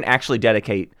 we couldn't actually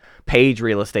dedicate page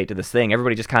real estate to this thing.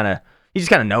 Everybody just kind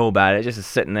of know about it. It just is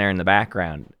sitting there in the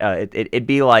background. It'd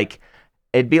be like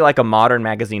a modern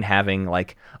magazine having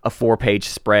like a 4-page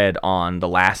spread on The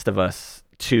Last of Us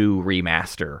 2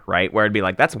 remaster, right? Where it'd be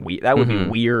like, that would be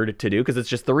weird to do because it's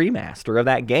just the remaster of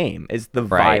that game is the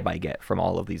vibe I get from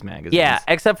all of these magazines. Yeah,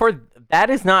 except for that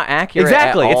is not accurate.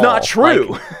 Exactly, at it's all. not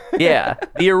true. Like, yeah,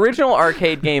 the original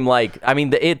arcade game, like, I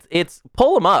mean, it's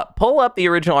pull up the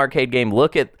original arcade game.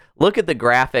 Look at the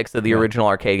graphics of the original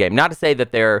arcade game. Not to say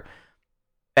that they're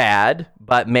bad,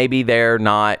 but maybe they're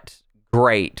not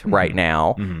great right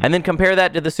now. And then compare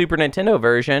that to the Super Nintendo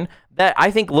version that I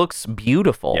think looks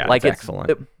beautiful. Yeah, like it's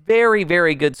excellent. Very,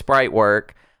 very good sprite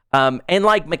work. And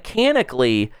like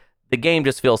mechanically, the game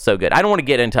just feels so good. I don't want to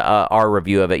get into our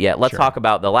review of it yet. Let's talk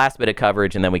about the last bit of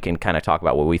coverage, and then we can kind of talk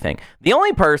about what we think. The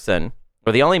only person,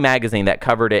 or the only magazine that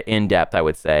covered it in depth, I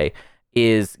would say,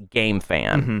 is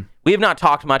GameFan. We have not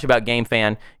talked much about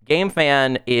GameFan.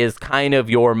 GameFan is kind of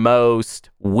your most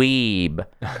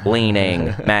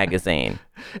weeb-leaning magazine.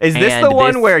 Is this And the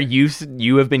one where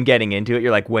you have been getting into it?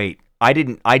 You're like, wait, I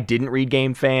didn't read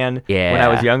Game Fan when I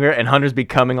was younger, and Hunter's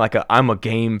becoming like I'm a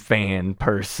Game Fan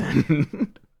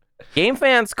person.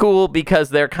 GameFan's cool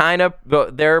because they're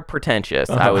pretentious,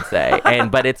 I would say,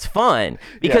 but it's fun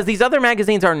because these other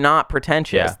magazines are not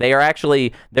pretentious. Yeah.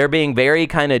 They're being very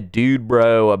kind of dude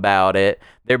bro about it.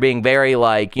 They're being very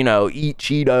like, eat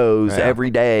Cheetos every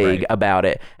day about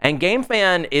it. And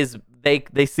GameFan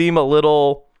they seem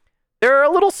they're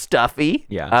a little stuffy.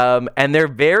 Yeah. And they're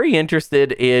very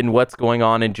interested in what's going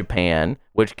on in Japan,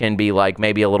 which can be like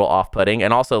maybe a little off-putting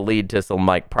and also lead to some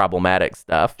like problematic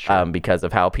stuff because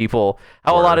of how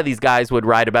a lot of these guys would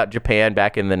write about Japan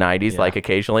back in the 90s, like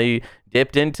occasionally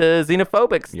dipped into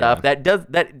xenophobic stuff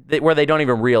that where they don't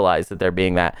even realize that they're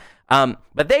being that.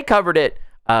 But they covered it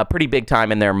pretty big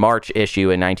time in their March issue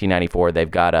in 1994.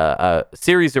 They've got a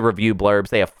series of review blurbs.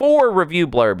 They have 4 review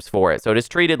blurbs for it. So it is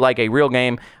treated like a real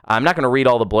game. I'm not going to read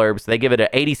all the blurbs. They give it an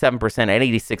 87%, an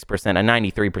 86%, a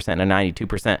 93%, a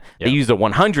 92%. They use a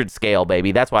 100 scale,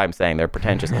 baby. That's why I'm saying they're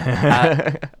pretentious.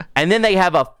 And then they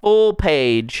have a full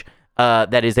page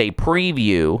that is a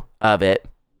preview of it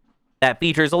that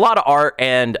features a lot of art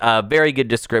and a very good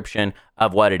description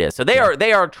of what it is. So they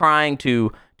are trying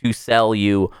to sell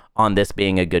you on this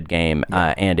being a good game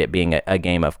and it being a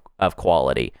game of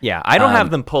quality. Yeah, I don't have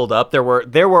them pulled up. There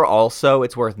were also,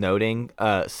 it's worth noting,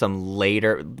 some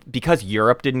later, because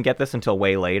Europe didn't get this until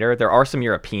way later, there are some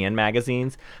European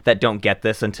magazines that don't get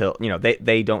this until,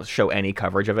 they don't show any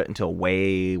coverage of it until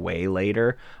way, way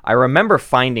later. I remember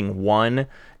finding one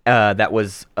that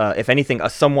was, if anything,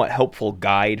 a somewhat helpful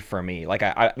guide for me. Like,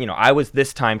 I was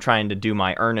this time trying to do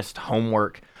my earnest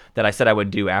homework that I said I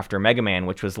would do after Mega Man,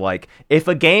 which was like, if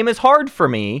a game is hard for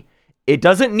me, it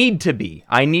doesn't need to be.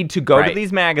 I need to go to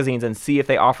these magazines and see if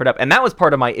they offer it up. And that was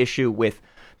part of my issue with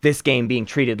this game being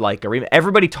treated like a remake.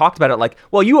 Everybody talked about it like,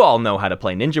 well, you all know how to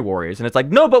play Ninja Warriors. And it's like,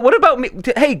 no, but what about me?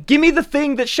 Hey, give me the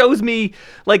thing that shows me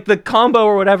like the combo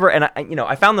or whatever. And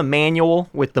I found the manual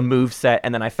with the move set,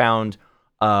 and then I found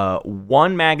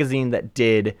one magazine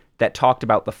that talked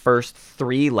about the first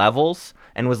 3 levels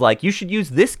and was like, you should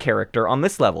use this character on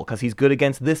this level because he's good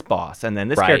against this boss, and then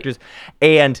this character's,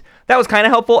 and that was kind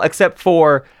of helpful, except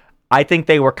for I think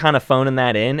they were kind of phoning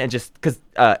that in, and just because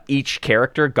each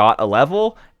character got a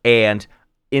level, and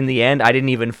in the end, I didn't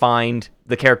even find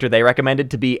the character they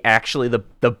recommended to be actually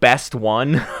the best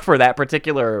one for that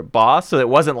particular boss. So it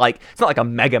wasn't like, it's not like a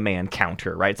Mega Man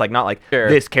counter, right? It's like not like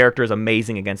this character is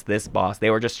amazing against this boss. They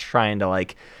were just trying to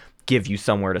like give you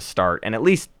somewhere to start, and at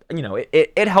least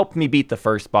it helped me beat the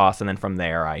first boss, and then from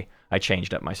there I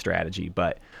changed up my strategy.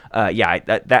 But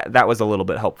that was a little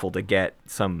bit helpful to get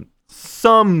some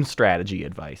strategy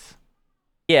advice.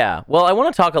 Yeah, well, I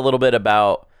want to talk a little bit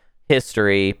about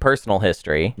history, personal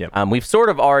history. Yep. We've sort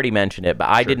of already mentioned it, but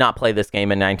I did not play this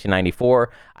game in 1994.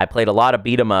 I played a lot of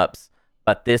beat 'em ups,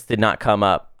 but this did not come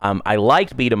up. I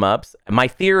liked beat 'em ups. My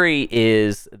theory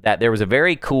is that there was a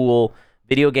very cool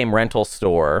video game rental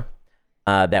store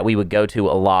that we would go to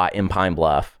a lot in Pine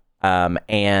Bluff,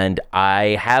 and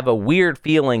I have a weird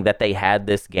feeling that they had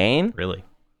this game. Really?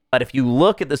 But if you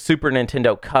look at the Super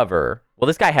Nintendo cover, well,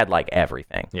 this guy had like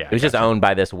everything. Yeah, it was just owned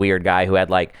by this weird guy who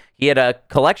had he had a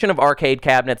collection of arcade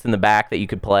cabinets in the back that you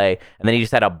could play, and then he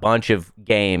just had a bunch of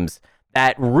games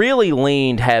that really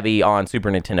leaned heavy on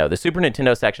Super Nintendo. The Super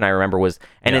Nintendo section, I remember, was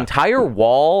an entire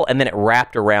wall, and then it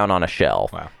wrapped around on a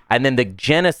shelf. Wow. And then the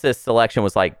Genesis selection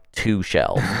was like 2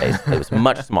 shelves, basically. It was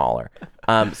much smaller.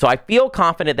 So I feel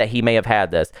confident that he may have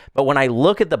had this. But when I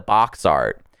look at the box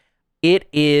art, it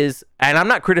is, and I'm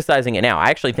not criticizing it now. I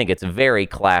actually think it's very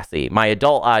classy. My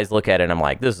adult eyes look at it and I'm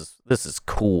like, this is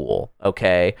cool,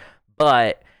 okay?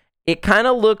 But it kind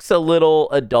of looks a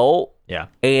little adult. Yeah.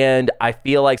 And I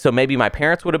feel like, so maybe my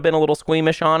parents would have been a little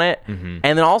squeamish on it. Mm-hmm.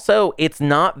 And then also, it's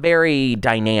not very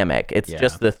dynamic. It's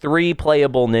just the 3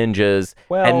 playable ninjas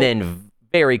and then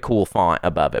very cool font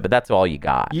above it. But that's all you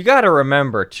got. You got to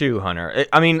remember, too, Hunter.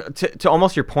 I mean, to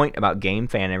almost your point about Game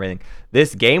Fan and everything,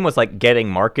 this game was like getting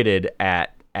marketed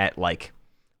at like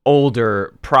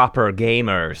older, proper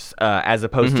gamers as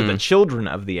opposed to the children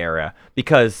of the era.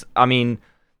 Because, I mean,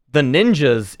 the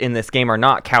ninjas in this game are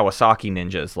not Kawasaki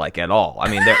ninjas, like, at all.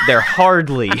 I mean, they're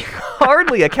hardly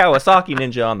a Kawasaki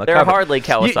ninja on the cover. They're hardly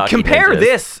Kawasaki compare ninjas.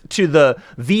 this to the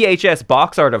VHS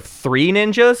box art of 3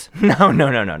 ninjas. No.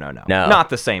 Not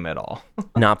the same at all.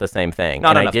 Not the same thing. Not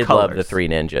and I enough did colors. love the 3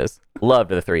 ninjas. Loved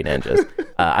the 3 ninjas.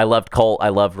 I loved Colt. I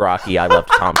loved Rocky. I loved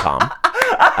Tom Tom.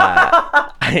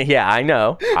 Yeah, I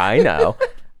know. I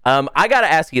got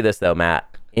to ask you this, though, Matt.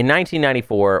 In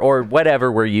 1994, or whatever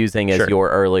we're using as your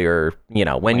earlier,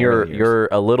 when you're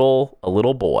a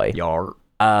little boy. Yar.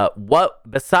 What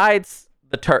besides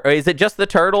the is it just the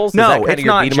turtles? No, is that kind it's of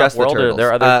your not beat 'em just up world, the turtles.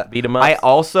 Or are there other beat 'em ups? I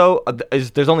also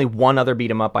there's only one other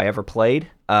beat 'em up I ever played.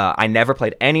 I never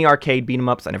played any arcade beat 'em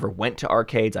ups. I never went to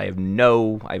arcades. I have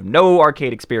no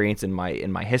arcade experience in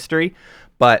my history.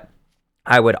 But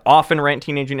I would often rent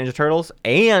Teenage Mutant Ninja Turtles,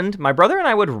 and my brother and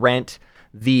I would rent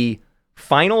the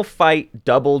Final Fight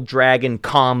Double Dragon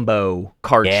combo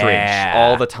cartridge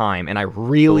all the time, and I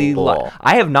really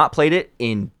I have not played it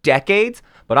in decades,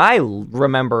 but I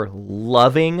remember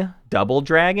loving Double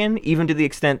Dragon, even to the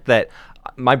extent that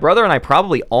my brother and I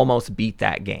probably almost beat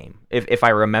that game, if I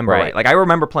remember right. Like, I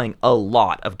remember playing a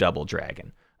lot of Double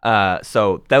Dragon.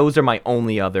 So those are my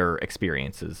only other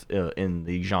experiences in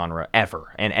the genre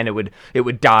ever, and it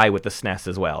would die with the SNES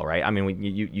as well, right? I mean,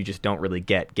 you just don't really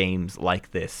get games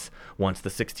like this once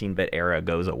the 16-bit era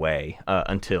goes away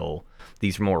until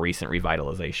these more recent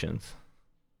revitalizations.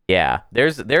 Yeah,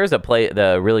 there's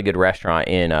the really good restaurant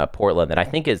in Portland that I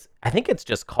think it's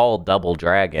just called Double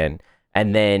Dragon,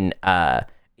 and then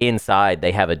inside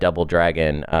they have a Double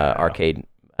Dragon arcade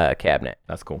cabinet.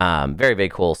 That's cool. Very, very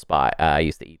cool spot. I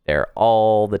used to eat there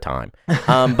all the time.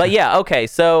 But yeah, okay.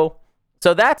 So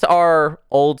that's our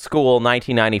old school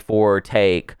 1994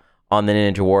 take on the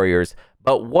Ninja Warriors.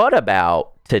 But what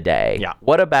about today? Yeah.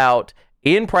 What about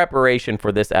in preparation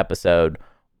for this episode?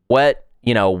 What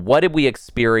did we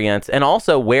experience? And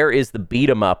also, where is the beat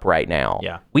 'em up right now?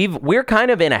 Yeah. We're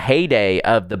kind of in a heyday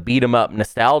of the beat 'em up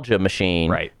nostalgia machine.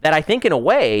 Right. That I think, in a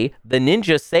way, the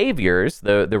Ninja Saviors,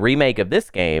 the remake of this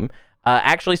game,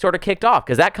 actually sort of kicked off,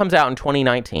 because that comes out in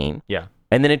 2019. Yeah.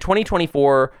 And then in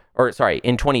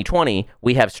 2020,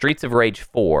 we have Streets of Rage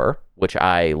 4, which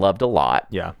I loved a lot.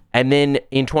 Yeah. And then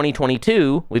in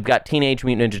 2022, we've got Teenage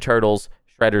Mutant Ninja Turtles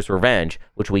Shredder's Revenge,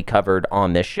 which we covered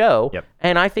on this show. Yep.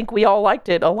 And I think we all liked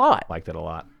it a lot. Liked it a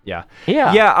lot. Yeah.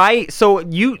 Yeah. Yeah. So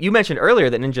you mentioned earlier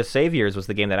that Ninja Saviors was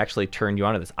the game that actually turned you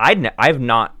onto this. I've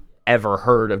not ever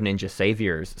heard of Ninja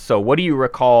Saviors. So what do you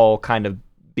recall kind of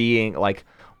being like?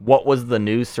 What was the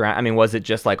news surround? I mean, was it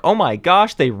just like, oh my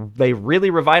gosh, they really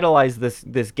revitalized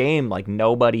this game like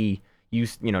nobody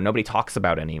talks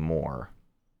about anymore?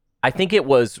 I think it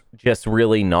was just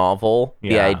really novel,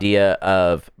 the Yeah. idea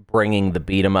of bringing the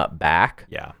beat 'em up back.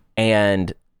 Yeah.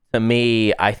 And to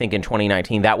me, I think in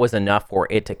 2019, that was enough for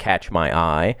it to catch my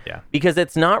eye. Yeah. Because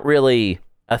it's not really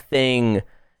a thing.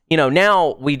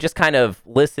 Now we just kind of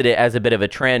listed it as a bit of a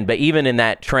trend, but even in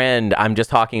that trend, I'm just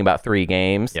talking about 3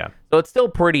 games. Yeah. So it's still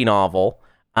pretty novel.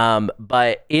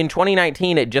 But in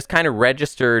 2019, it just kind of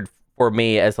registered for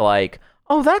me as like,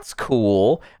 oh, that's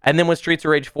cool. And then when Streets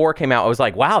of Rage 4 came out, I was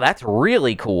like, wow, that's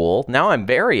really cool. Now I'm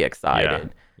very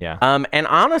excited. Yeah. And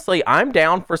honestly, I'm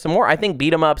down for some more. I think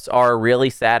beat 'em ups are a really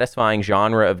satisfying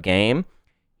genre of game,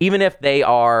 even if they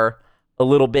are a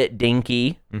little bit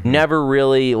dinky. Never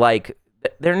really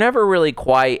they're never really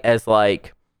quite as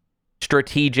like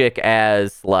strategic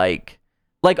as like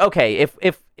okay,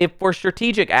 if for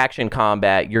strategic action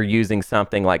combat you're using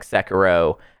something like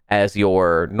Sekiro as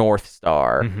your North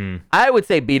Star, I would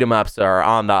say beat 'em ups are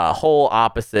on the whole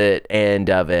opposite end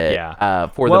of it.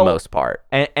 For the most part.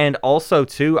 And also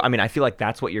too, I mean, I feel like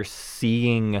that's what you're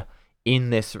seeing in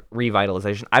this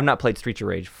revitalization. I've not played Streets of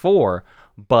Rage 4,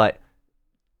 but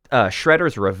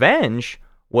Shredder's Revenge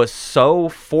was so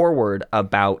forward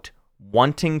about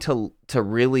wanting to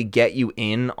really get you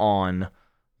in on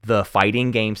the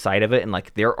fighting game side of it, and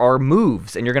like there are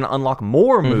moves and you're going to unlock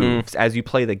more moves as you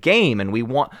play the game, and we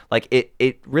want like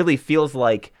it really feels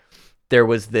like there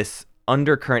was this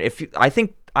undercurrent. I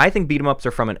think beat 'em ups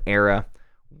are from an era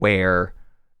where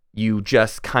you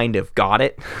just kind of got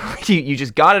it. you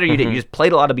just got it, or you didn't. You just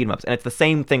played a lot of beat 'em ups, and it's the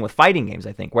same thing with fighting games,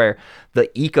 I think, where the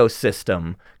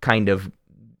ecosystem kind of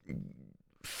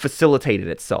facilitated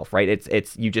itself, right?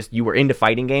 It's you were into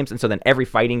fighting games, and so then every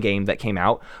fighting game that came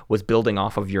out was building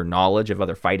off of your knowledge of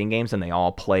other fighting games, and they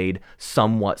all played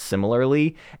somewhat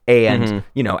similarly. And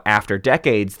after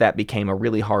decades, that became a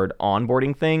really hard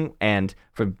onboarding thing. And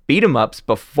for beat 'em ups,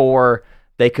 before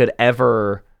they could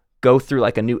ever go through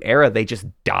like a new era, they just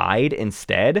died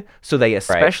instead. So they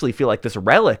especially feel like this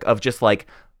relic of just like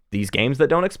these games that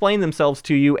don't explain themselves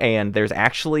to you, and there's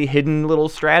actually hidden little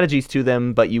strategies to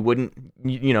them, but you wouldn't,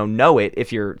 know it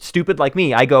if you're stupid like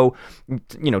me. I go,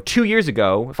 2 years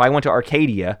ago, if I went to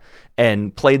Arcadia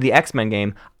and played the X-Men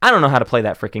game, I don't know how to play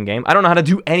that freaking game. I don't know how to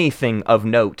do anything of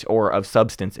note or of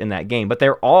substance in that game, but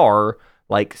there are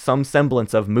like some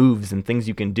semblance of moves and things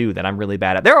you can do that I'm really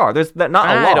bad at. There's not a lot.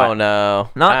 I don't know.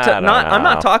 I'm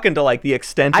not talking to like the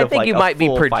extent of. I think like you a might be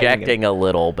full projecting a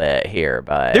little bit here,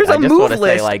 but there's I a just move wanna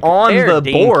list say, like, on they're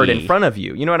the board in dinky. front of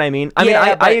you. You know what I mean? I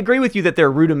Yeah, agree with you that they're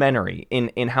rudimentary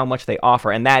in how much they offer,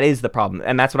 and that is the problem.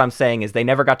 And that's what I'm saying is they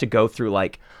never got to go through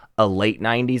like a late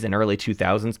 90s and early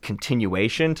 2000s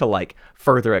continuation to like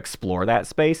further explore that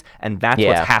space, and that's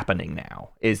what's happening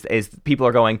now is people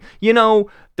are going,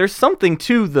 there's something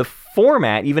to the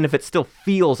format even if it still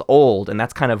feels old, and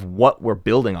that's kind of what we're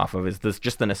building off of, is this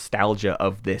just the nostalgia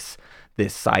of this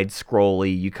side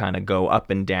scrolly, you kind of go up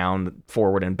and down,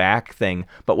 forward and back thing.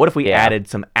 But what if we added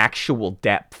some actual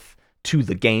depth to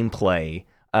the gameplay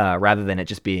rather than it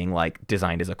just being like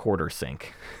designed as a quarter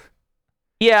sync?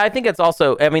 Yeah, I think it's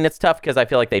also, I mean, it's tough because I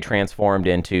feel like they transformed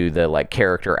into the like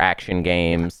character action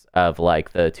games of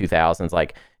like the 2000s,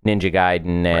 like Ninja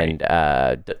Gaiden and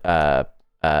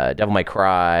Devil May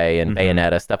Cry and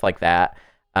Bayonetta, stuff like that.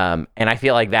 And I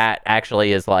feel like that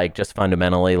actually is like just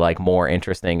fundamentally like more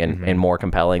interesting and more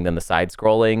compelling than the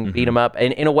side-scrolling beat 'em up,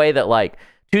 and in a way that like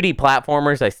 2D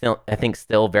platformers, I think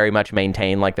still very much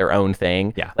maintain like their own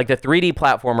thing. Yeah. Like the 3D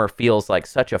platformer feels like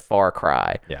such a far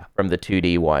cry from the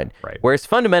 2D one. Right. Whereas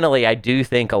fundamentally, I do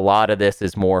think a lot of this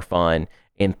is more fun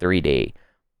in 3D.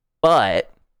 But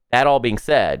that all being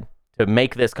said, to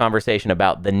make this conversation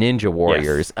about the Ninja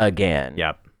Warriors again.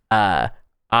 Yep.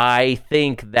 I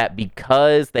think that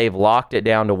because they've locked it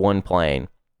down to one plane,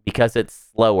 because it's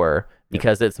slower,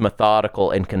 because it's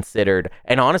methodical and considered,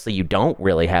 and honestly, you don't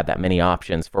really have that many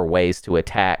options for ways to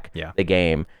attack the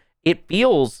game, it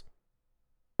feels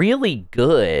really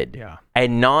good. Yeah.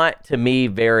 And not, to me,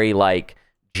 very, like,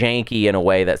 janky in a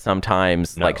way that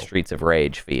sometimes, like, Streets of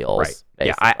Rage feels. Right.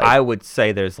 Yeah, basically. I would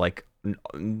say there's, like,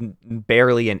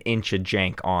 barely an inch of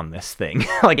jank on this thing.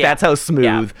 Like, that's how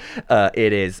smooth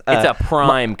it is. It's a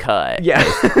prime cut, yeah.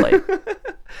 basically.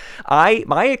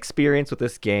 My experience with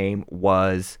this game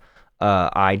was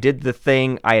I did the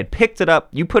thing. I had picked it up.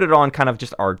 You put it on kind of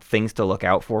just our things to look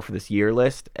out for this year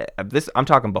list. I'm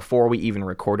talking before we even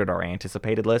recorded our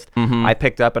anticipated list. I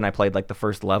picked up and I played like the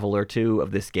first level or two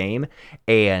of this game,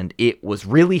 and it was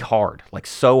really hard, like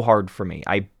so hard for me.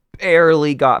 I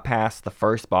barely got past the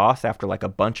first boss after like a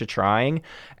bunch of trying,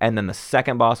 and then the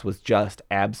second boss was just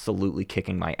absolutely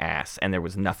kicking my ass, and there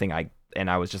was nothing I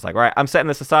was just like, all right, I'm setting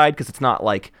this aside because it's not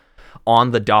like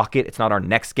on the docket. It's not our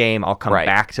next game. I'll come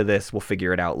back to this. We'll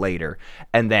figure it out later.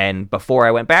 And then before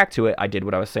I went back to it, I did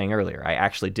what I was saying earlier. I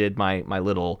actually did my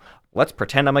little, let's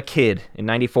pretend I'm a kid in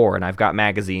 94 and I've got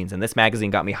magazines, and this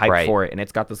magazine got me hyped for it, and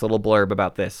it's got this little blurb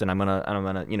about this, and I'm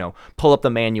gonna pull up the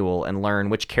manual and learn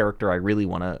which character I really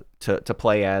want to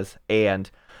play as.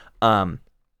 And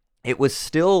it was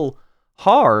still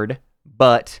hard,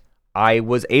 but I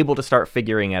was able to start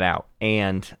figuring it out.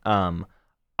 And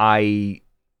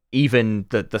even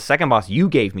the second boss, you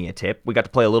gave me a tip. We got to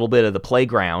play a little bit of the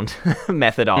playground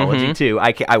methodology too.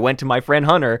 I went to my friend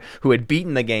Hunter, who had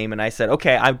beaten the game, and I said,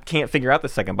 okay, I can't figure out the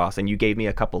second boss, and you gave me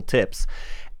a couple tips.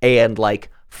 And like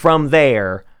from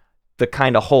there, the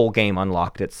kind of whole game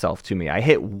unlocked itself to me. I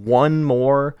hit one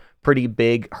more pretty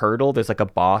big hurdle. There's like a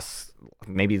boss,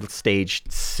 maybe stage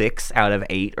 6 out of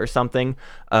 8 or something,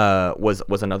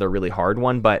 was another really hard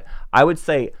one. But I would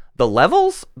say the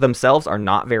levels themselves are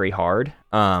not very hard.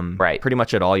 Pretty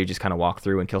much at all. You just kind of walk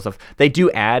through and kill stuff. They do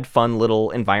add fun little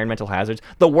environmental hazards.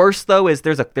 The worst though is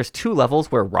there's 2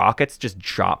 levels where rockets just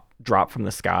drop from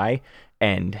the sky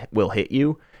and will hit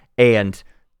you. And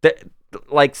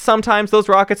like sometimes those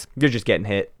rockets, you're just getting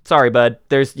hit. Sorry, bud.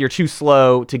 You're too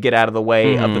slow to get out of the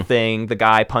way of the thing. The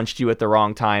guy punched you at the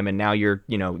wrong time, and now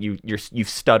you've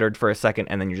stuttered for a second,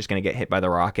 and then you're just gonna get hit by the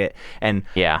rocket. And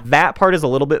that part is a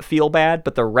little bit feel bad,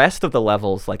 but the rest of the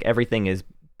levels, like everything is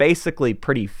basically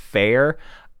pretty fair.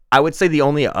 I would say the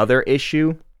only other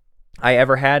issue I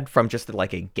ever had from just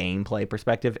like a gameplay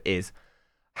perspective is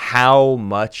how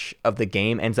much of the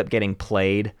game ends up getting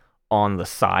played on the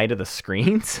side of the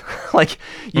screens. Like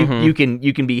you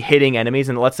can be hitting enemies,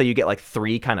 and let's say you get like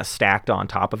 3 kind of stacked on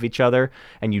top of each other,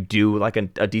 and you do like a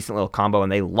decent little combo, and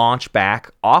they launch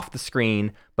back off the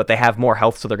screen, but they have more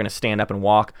health, so they're going to stand up and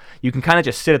walk. You can kind of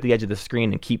just sit at the edge of the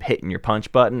screen and keep hitting your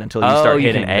punch button until you start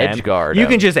hitting them. Edge guard. You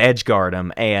can just edge guard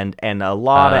them, and a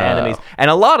lot of enemies, and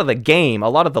a lot of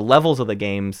the levels of the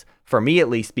games, for me at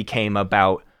least, became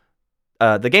about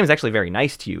the game is actually very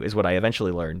nice to you, is what I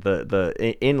eventually learned.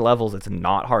 In levels, it's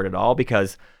not hard at all,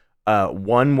 because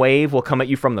one wave will come at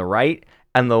you from the right,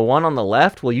 and the one on the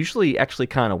left will usually actually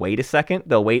kind of wait a second.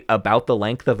 They'll wait about the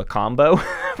length of a combo.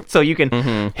 So you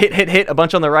can hit a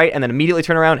bunch on the right, and then immediately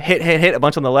turn around, hit a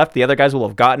bunch on the left. The other guys will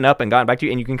have gotten up and gotten back to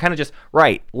you, and you can kind of just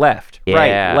right, left,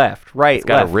 right, left, it's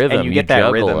got left, a rhythm. and you get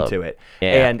that rhythm to it.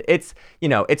 And it's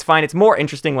fine. It's more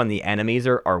interesting when the enemies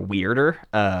are weirder.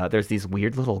 There's these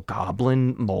weird little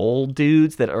goblin mole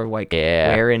dudes that are like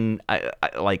wearing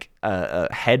like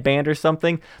a headband or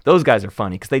something. Those guys are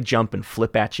funny because they jump and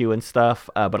flip at you and stuff.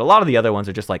 But a lot of the other ones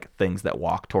are just like things that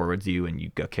walk towards you, and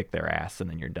you go kick their ass, and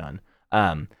then you're done.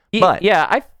 But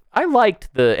I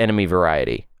liked the enemy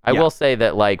variety. I will say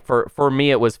that, like, for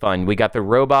me, it was fun. We got the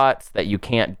robots that you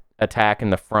can't attack in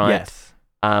the front. Yes.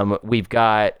 We've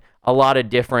got a lot of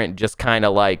different, just kind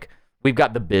of like, we've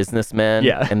got the businessmen.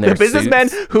 Yeah. And their the businessmen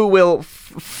suits. who will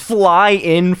fly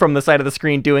in from the side of the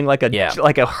screen doing like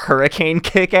a hurricane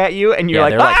kick at you, and you're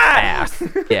like, they're ah! like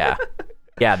fast.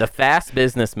 Yeah, the fast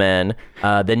businessmen.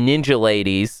 The ninja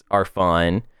ladies are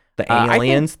fun. The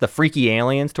aliens, the freaky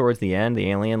aliens towards the end, the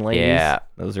alien ladies. Yeah.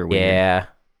 Those are weird.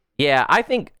 Yeah, I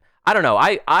think, I don't know.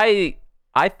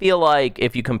 I feel like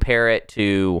if you compare it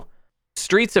to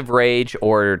Streets of Rage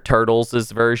or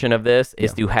Turtles' version of this,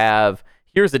 is to have,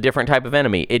 here's a different type of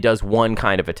enemy. It does one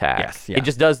kind of attack. Yes, It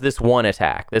just does this one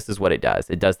attack. This is what it does.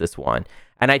 It does this one.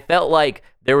 And I felt like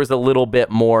there was a little bit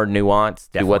more nuance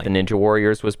to what the Ninja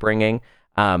Warriors was bringing.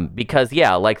 Because,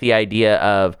 like the idea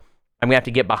of, I'm going to have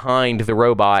to get behind the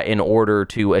robot in order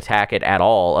to attack it at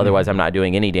all. Otherwise, I'm not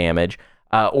doing any damage.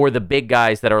 Or the big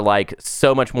guys that are like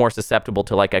so much more susceptible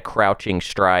to like a crouching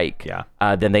strike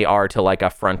than they are to like a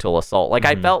frontal assault. Like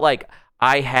I felt like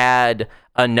I had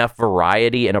enough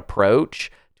variety and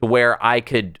approach to where I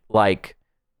could like.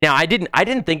 Now I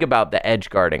didn't think about the edge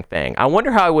guarding thing. I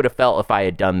wonder how I would have felt if I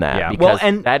had done that. Yeah. Because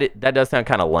that does sound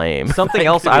kind of lame. Something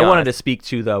else I wanted to speak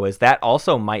to, though, is that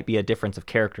also might be a difference of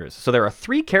characters. So there are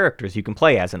 3 characters you can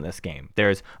play as in this game.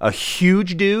 There's a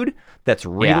huge dude that's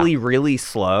really, really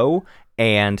slow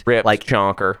and Ripped like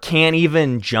chonker. can't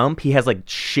even jump. He has like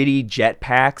shitty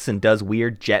jetpacks and does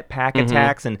weird jetpack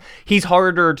attacks, and he's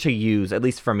harder to use, at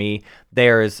least for me.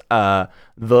 There's the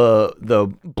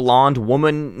blonde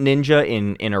woman ninja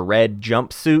in a red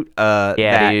jumpsuit.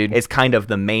 That dude. is kind of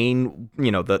the main,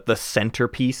 the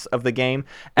centerpiece of the game.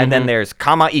 And then there's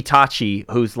Kama Itachi,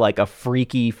 who's like a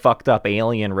freaky, fucked up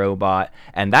alien robot,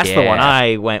 and that's the one Yeah.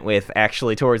 I went with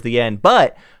actually towards the end.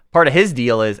 But part of his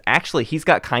deal is actually he's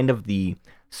got kind of the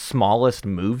smallest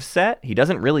move set. He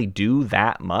doesn't really do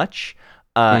that much.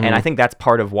 And I think that's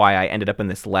part of why I ended up in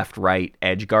this left-right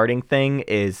edge guarding thing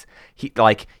is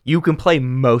you can play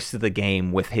most of the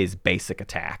game with his basic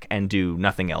attack and do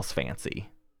nothing else fancy.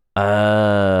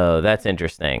 Oh, that's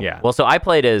interesting. Yeah. Well, so I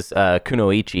played as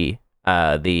Kunoichi,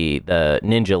 the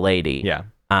ninja lady. Yeah.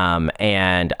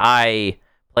 And I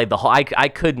played the whole. I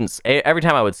couldn't. Every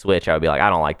time I would switch, I would be like, I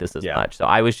don't like this as much. So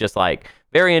I was just like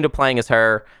very into playing as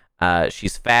her.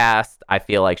 She's fast. I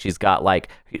feel like she's got like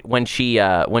when she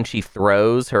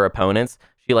throws her opponents,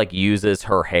 she like uses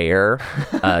her hair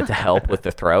to help with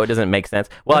the throw. It doesn't make sense.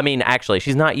 Well, I mean, actually,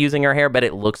 she's not using her hair, but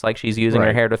it looks like she's using her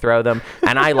Right. hair to throw them.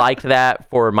 And I liked that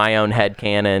for my own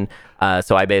headcanon.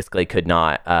 So I basically could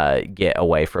not get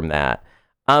away from that.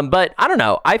 But I don't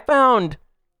know.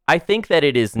 I think that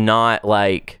it is not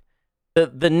like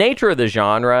the nature of the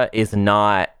genre is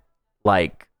not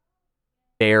like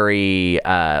very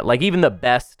like even the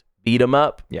best beat 'em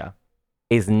up Yeah.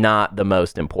 is not the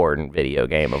most important video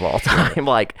game of all time.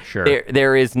 Like Sure.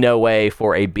 there is no way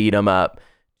for a beat 'em up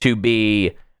to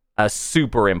be a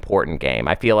super important game.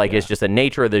 I feel like it's just a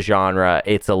nature of the genre.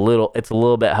 It's a little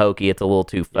bit hokey. It's a little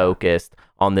too focused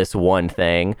on this one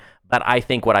thing. But I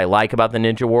think what I like about the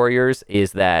Ninja Warriors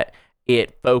is that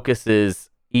it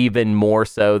focuses even more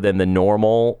so than the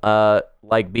normal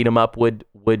like beat 'em up would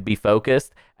be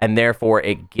focused, and therefore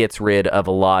it gets rid of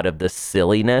a lot of the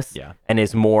silliness and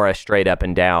is more a straight up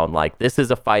and down like this is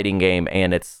a fighting game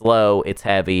and it's slow, it's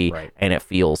heavy, and it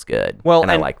feels good. Well,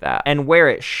 and I like that. And where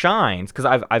it shines, because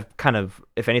I've kind of,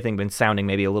 if anything, been sounding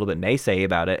maybe a little bit naysay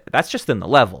about it. That's just in the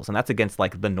levels, and that's against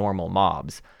like the normal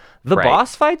mobs. The Right.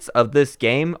 boss fights of this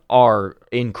game are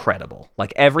incredible.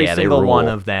 Like every Yeah, they single one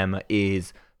rule. of them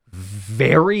is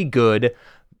very good.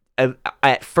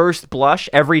 At first blush,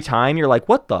 every time you're like,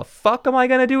 what the fuck am I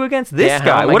going to do against this Yeah, how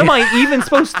guy? am I What am gonna- I even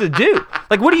supposed to do?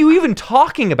 Like, what are you even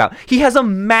talking about? He has a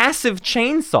massive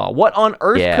chainsaw. What on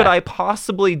earth Yeah. could I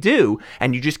possibly do?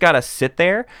 And you just got to sit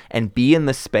there and be in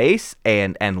the space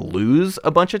and lose a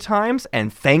bunch of times.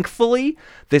 And thankfully,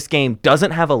 this game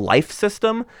doesn't have a life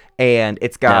system, and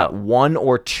it's got No. 1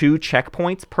 or 2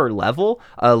 checkpoints per level.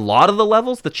 A lot of the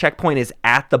levels, the checkpoint is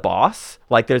at the boss.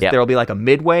 Like there'll be like a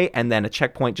midway and then a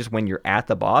checkpoint just when you're at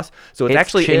the boss. So it's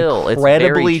actually chill. It's very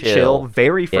incredibly chill.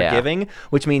 very Yeah. forgiving,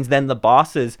 which means then the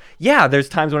bosses, there's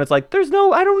times when it's like,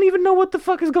 I don't even know what the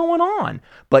fuck is going on.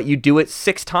 But you do it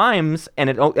 6 times, and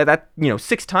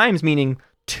 6 times meaning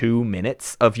 2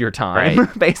 minutes of your time,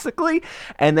 Right. basically.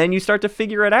 And then you start to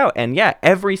figure it out. And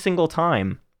every single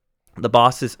time the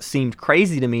bosses seemed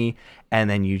crazy to me, and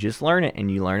then you just learn it, and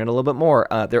you learn it a little bit more.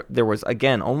 There was,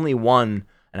 again, only one,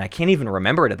 and I can't even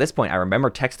remember it at this point. I remember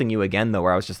texting you again, though,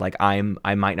 where I was just like, I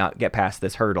might not get past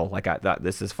this hurdle. Like, I thought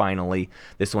this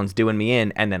one's doing me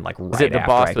in, and then, like, right Is it the after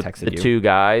boss I with texted the you. 2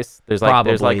 guys? There's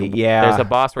Probably, yeah. There's a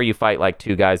boss where you fight like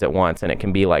 2 guys at once, and it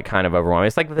can be like kind of overwhelming.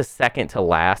 It's like the second to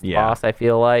last boss. I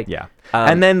feel like. Yeah.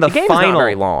 And then the game's final, not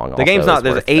very long. The also, game's not. is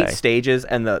There's worth 8 saying. stages,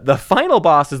 and the final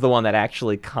boss is the one that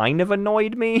actually kind of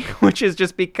annoyed me, which is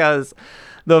just because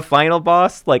the final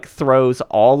boss like throws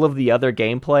all of the other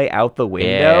gameplay out the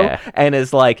window and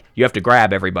is like, you have to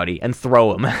grab everybody and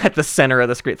throw them at the center of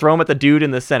the screen. Throw them at the dude in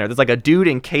the center. There's like a dude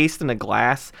encased in a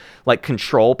glass like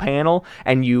control panel,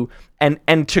 and you and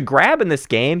to grab in this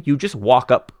game, you just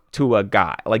walk up to a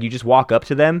guy. Like, you just walk up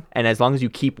to them, and as long as you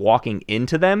keep walking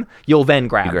into them, you'll then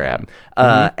grab them.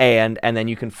 And then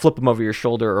you can flip them over your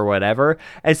shoulder or whatever.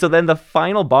 And so then the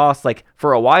final boss, like,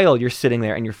 for a while you're sitting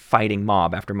there and you're fighting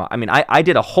mob after mob. I mean, I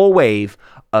did a whole wave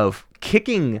of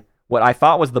kicking what I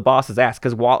thought was the boss's ass,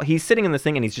 because while he's sitting in this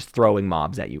thing and he's just throwing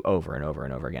mobs at you over and over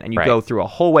and over again, and you go through a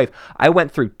whole wave. I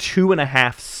went through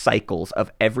 2.5 cycles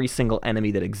of every single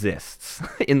enemy that exists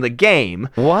in the game.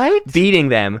 What? Beating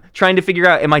them, trying to figure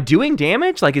out, am I doing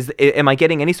damage? Like, am I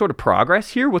getting any sort of progress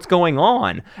here? What's going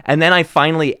on? And then I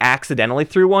finally accidentally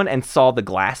threw one and saw the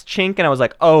glass chink, and I was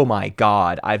like, oh my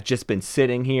god, I've just been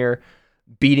sitting here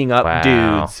beating up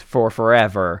dudes for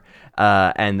forever.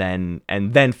 And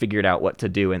then figured out what to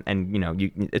do, and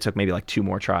it took maybe like 2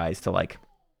 more tries to like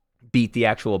beat the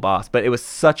actual boss. But it was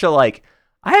such a like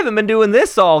I haven't been doing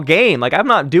this all game. Like, I'm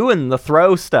not doing the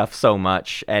throw stuff so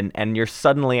much, and you're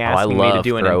suddenly asking me to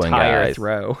do an entire guys.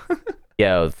 throw.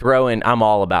 Yo, throwing, I'm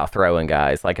all about throwing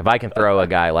guys. Like, if I can throw a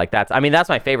guy, like, that's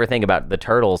my favorite thing about the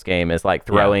Turtles game is, like,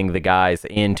 throwing the guys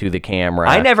into the camera.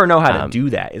 I never know how to do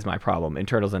that is my problem in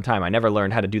Turtles in Time. I never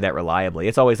learned how to do that reliably.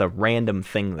 It's always a random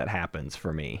thing that happens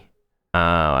for me. Oh,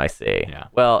 I see. Yeah.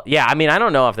 Well, yeah, I mean, I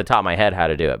don't know off the top of my head how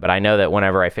to do it, but I know that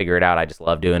whenever I figure it out, I just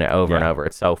love doing it over and over.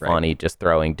 It's so funny just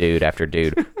throwing dude after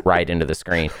dude right into the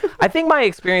screen. I think my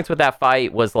experience with that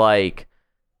fight was like,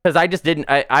 because I just didn't,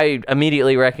 I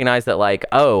immediately recognized that like,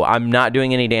 oh, I'm not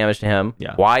doing any damage to him.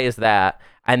 Yeah. Why is that?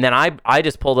 And then I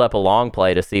just pulled up a long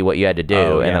play to see what you had to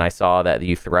do, and then I saw that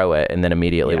you throw it, and then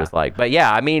immediately was like, but yeah,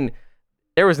 I mean,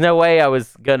 there was no way I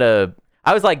was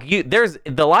like, there's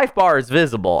the life bar is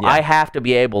visible. Yeah. I have to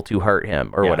be able to hurt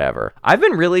him or whatever. I've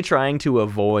been really trying to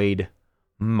avoid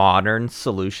modern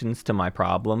solutions to my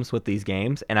problems with these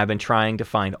games, and I've been trying to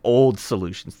find old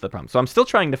solutions to the problem. So I'm still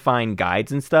trying to find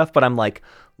guides and stuff, but I'm like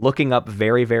looking up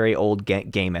very, very old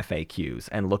game FAQs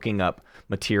and looking up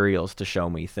materials to show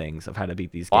me things of how to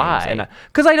beat these games. Why?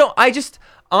 Because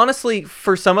honestly,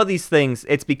 for some of these things,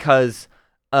 it's because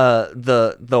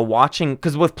the watching,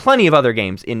 because with plenty of other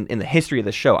games in the history of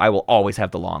the show, I will always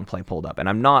have the long play pulled up, and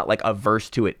I'm not like averse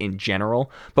to it in general,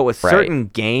 but with certain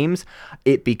games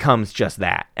it becomes just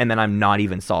that, and then I'm not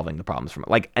even solving the problems from it,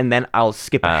 like, and then I'll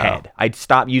skip ahead. I'd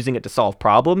stop using it to solve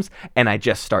problems and I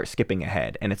just start skipping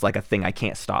ahead, and it's like a thing I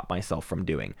can't stop myself from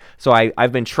doing. So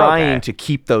I've been trying to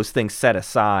keep those things set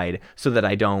aside so that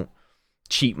I don't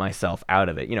cheat myself out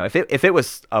of it. You know, if it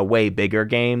was a way bigger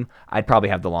game, I'd probably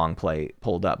have the long play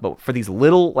pulled up. But for these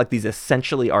little, like these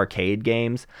essentially arcade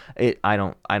games, I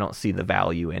don't see the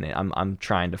value in it. I'm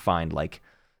trying to find like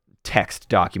text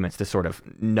documents to sort of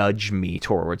nudge me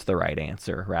towards the right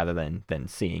answer rather than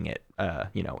seeing it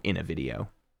in a video.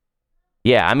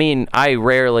 Yeah, I mean, I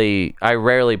rarely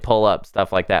pull up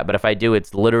stuff like that, but if I do,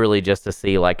 it's literally just to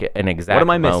see like an exact what am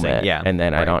I moment, missing? Yeah, and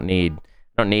then I don't need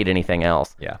anything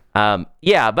else. Yeah.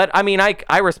 But I mean,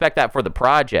 I respect that for the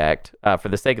project. For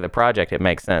the sake of the project, it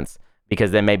makes sense,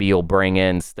 because then maybe you'll bring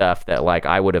in stuff that like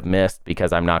I would have missed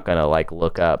because I'm not gonna like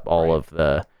look up all of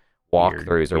the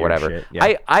walkthroughs or whatever. Shit.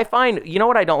 Yeah. I find, you know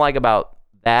what I don't like about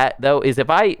that though is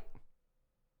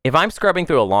if I'm scrubbing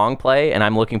through a long play and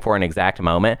I'm looking for an exact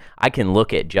moment, I can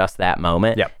look at just that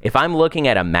moment. Yep. If I'm looking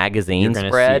at a magazine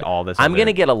spread, I'm going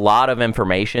to get a lot of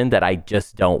information that I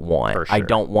just don't want. For sure. I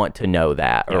don't want to know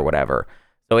that or whatever.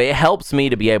 So it helps me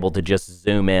to be able to just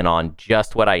zoom in on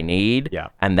just what I need,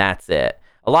 and that's it.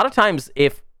 A lot of times,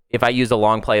 if I use a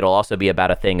long play, it'll also be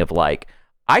about a thing of like,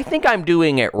 I think I'm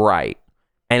doing it right,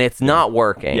 and it's not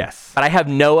working. Yes. But I have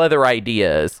no other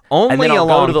ideas. Only and then a I'll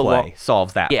long go to the play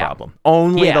solves that Yeah. problem.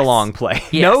 Only Yes. the long play.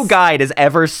 Yes. No guide has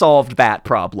ever solved that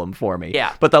problem for me.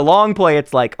 Yeah. But the long play,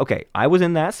 it's like, okay, I was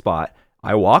in that spot.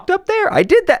 I walked up there. I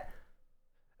did that.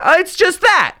 It's just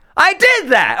that. I did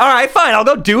that. All right, fine. I'll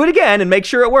go do it again and make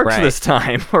sure it works this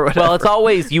time or whatever. Well, it's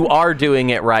always you are doing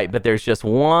it right, but there's just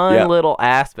one little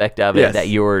aspect of it that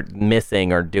you're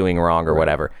missing or doing wrong or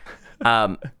whatever.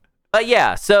 But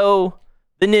yeah, so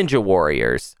the Ninja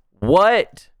Warriors,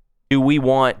 what do we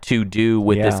want to do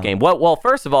with this game? Well,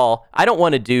 first of all, I don't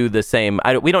want to do the same.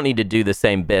 We don't need to do the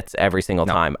same bits every single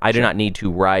time. I do not need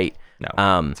to write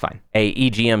it's fine. a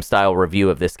EGM style review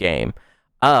of this game.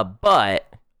 But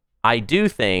I do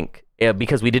think,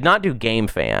 because we did not do Game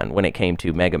Fan when it came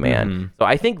to Mega Man, so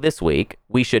I think this week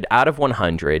we should, out of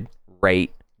 100,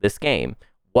 rate this game.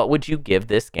 What would you give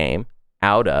this game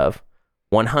out of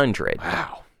 100?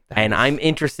 Wow. And I'm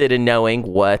interested in knowing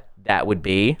what that would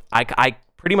be. I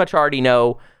pretty much already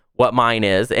know what mine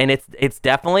is, and it's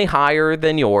definitely higher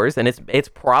than yours, and it's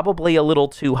probably a little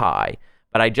too high.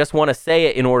 But I just want to say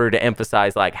it in order to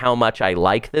emphasize like how much I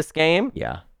like this game.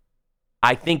 Yeah.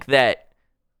 I think that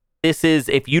this is,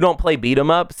 if you don't play beat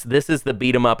 'em ups, this is the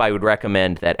beat 'em up I would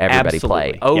recommend that everybody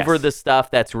play over the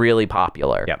stuff that's really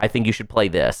popular. Yep. I think you should play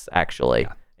this actually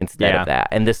instead of that.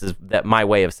 And this is that my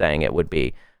way of saying it would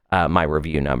be my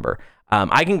review number.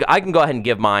 I can go ahead and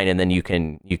give mine, and then you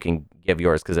can give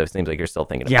yours, because it seems like you're still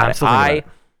thinking about it. I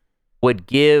would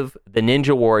give the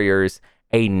Ninja Warriors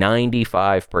a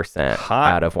 95%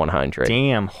 out of 100.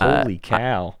 Damn, holy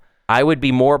cow. I would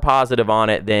be more positive on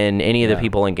it than any of the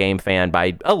people in Game Fan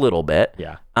by a little bit.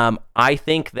 Yeah. I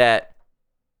think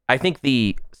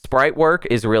the sprite work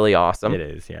is really awesome. It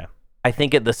is, yeah. I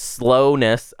think the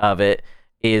slowness of it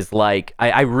is like,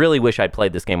 I really wish I'd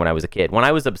played this game when I was a kid. When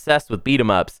I was obsessed with beat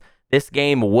 'em ups, this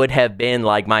game would have been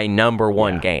like my number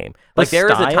one game. Like there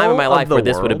is a time in my life where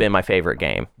this would have been my favorite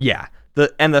game. Yeah.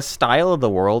 The style of the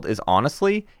world is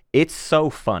honestly, it's so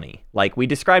funny. Like, we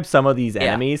described some of these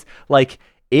enemies, like,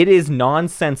 it is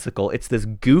nonsensical. It's this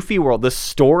goofy world. The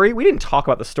story, we didn't talk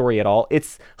about the story at all.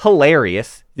 It's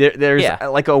hilarious. There's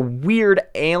like a weird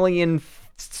alien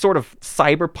sort of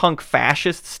cyberpunk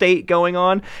fascist state going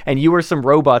on, and you are some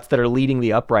robots that are leading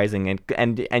the uprising,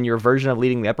 and your version of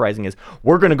leading the uprising is,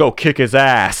 we're gonna go kick his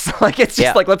ass. Like, it's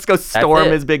just like, let's go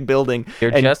storm his big building.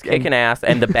 You're just kicking ass,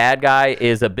 and the bad guy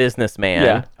is a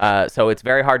businessman. So it's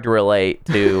very hard to relate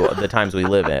to the times we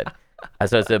live in.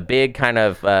 So it's a big kind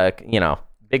of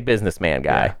big businessman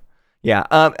guy. Yeah.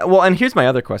 Well, and here's my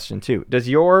other question too. Does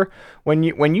when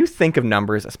you think of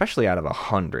numbers, especially out of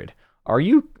 100, are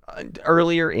you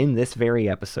earlier in this very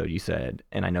episode you said,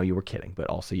 and I know you were kidding, but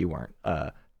also you weren't,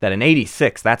 that an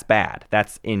 86, that's bad.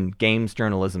 That's in games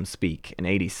journalism speak. An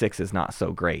 86 is not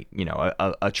so great. You know,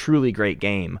 a truly great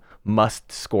game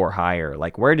must score higher.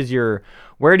 Like, where do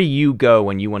you go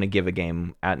when you want to give a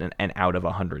game an out of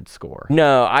 100 score?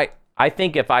 No, I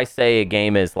think if I say a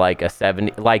game is like a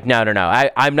 70, like, no.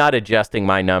 I'm not adjusting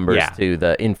my numbers to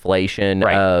the inflation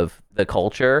of the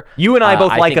culture. You and I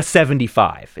both like a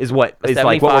 75 is like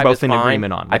what we're both in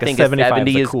agreement on. Like, I think a 75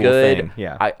 70 is a cool good. thing.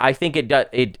 Yeah. I think it does.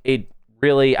 It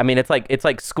really, I mean, it's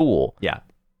like school. Yeah.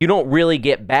 You don't really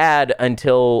get bad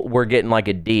until we're getting like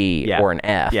a D or an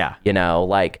F. Yeah. You know,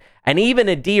 like, and even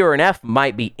a D or an F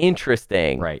might be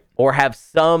interesting. Right. Or have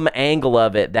some angle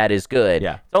of it that is good.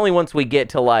 Yeah. It's only once we get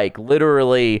to, like,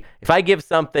 literally, if I give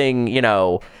something,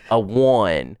 a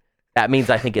 1, that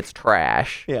means I think it's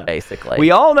trash, basically.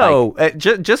 We all know,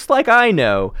 just like I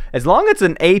know, as long as it's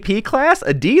an AP class,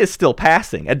 a D is still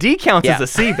passing. A D counts as a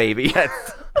C, baby.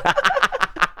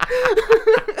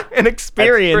 An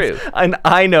experience, and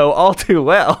I know all too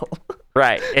well.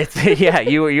 Right. It's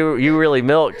you really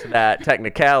milked that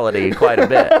technicality quite a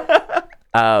bit.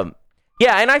 And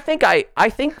I think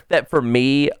that for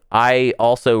me, I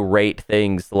also rate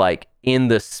things like in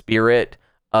the spirit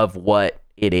of what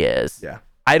it is. Yeah.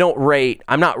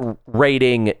 I'm not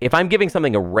rating, if I'm giving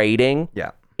something a rating,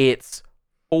 it's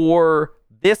for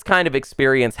this kind of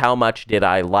experience, how much did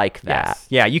I like that? Yes.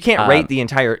 Yeah, you can't rate the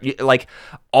entire, like,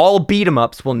 all beat 'em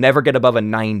ups will never get above a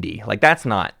 90. Like, that's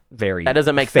not very That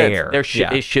doesn't make fair.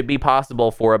 sense. It should be possible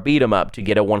for a beat 'em up to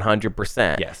get a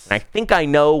 100%. Yes. And I think I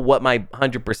know what my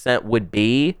 100% would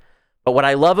be, but what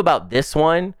I love about this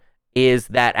one is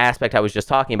that aspect I was just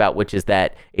talking about, which is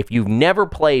that if you've never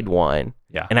played one,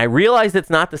 and I realize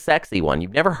it's not the sexy one,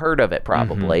 you've never heard of it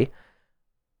probably,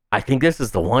 I think this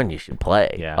is the one you should play.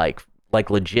 Yeah. Like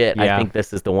legit, I think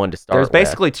this is the one to start There's with.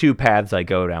 basically two paths I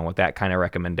go down with that kind of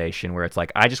recommendation, where it's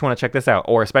like, I just want to check this out.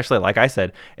 Or especially, like I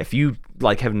said, if you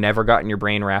like have never gotten your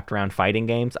brain wrapped around fighting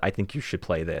games, I think you should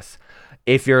play this.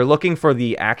 If you're looking for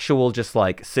the actual just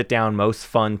like sit down most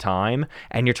fun time,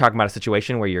 and you're talking about a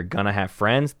situation where you're gonna have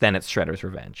friends, then it's Shredder's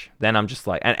Revenge. Then I'm just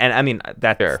like, and I mean,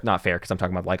 that's not fair because I'm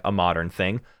talking about like a modern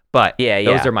thing. But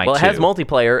those are my two. Well, it has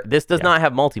multiplayer. This does not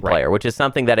have multiplayer, which is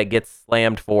something that it gets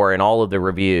slammed for in all of the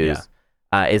reviews.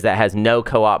 Is that has no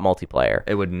co-op multiplayer.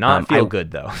 It would not feel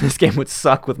good though. This game would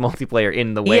suck with multiplayer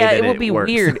in the way that it would be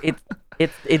works. weird.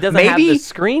 It doesn't have the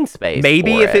screen space.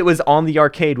 Maybe if it was on the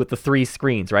arcade with the 3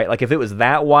 screens, right? Like if it was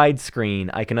that wide screen,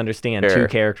 I can understand 2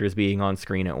 characters being on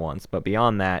screen at once. But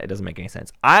beyond that, it doesn't make any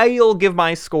sense. I'll give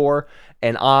my score,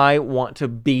 and I want to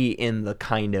be in the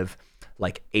kind of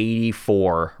like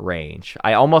 84 range.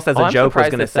 I almost as a joke was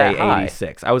going to say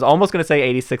 86. I was almost going to say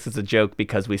 86 as a joke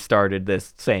because we started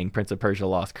this saying Prince of Persia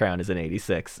Lost Crown is an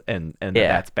 86 and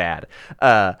that's bad.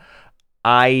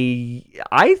 I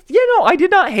did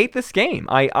not hate this game.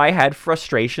 I had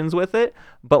frustrations with it,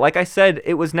 but like I said,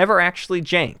 it was never actually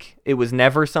jank. It was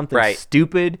never something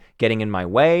stupid getting in my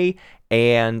way,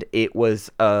 and it was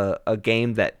a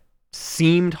game that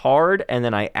seemed hard, and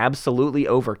then I absolutely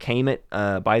overcame it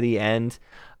by the end.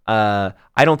 I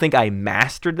don't think I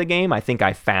mastered the game. I think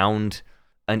I found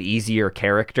an easier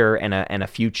character and a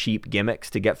few cheap gimmicks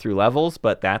to get through levels,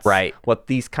 but that's what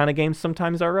these kind of games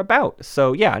sometimes are about.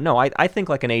 So yeah, no, I think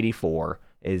like an 84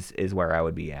 is where I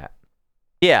would be at.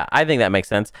 Yeah, I think that makes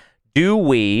sense.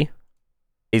 Is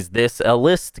this a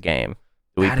list game?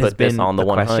 Do we put this on the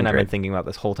 100? Question I've been thinking about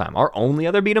this whole time. Our only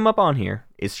other beat 'em up on here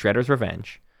is Shredder's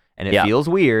Revenge. And it feels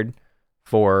weird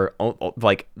for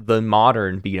like the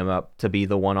modern beat 'em up to be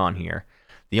the one on here.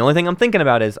 The only thing I'm thinking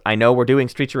about is I know we're doing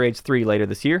Streets of Rage 3 later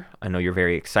this year. I know you're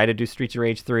very excited to do Streets of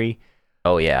Rage 3.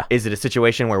 Oh yeah. Is it a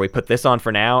situation where we put this on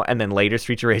for now and then later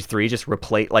Streets of Rage 3 just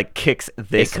kicks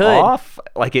this off?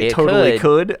 Like it totally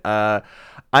could.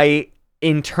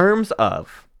 In terms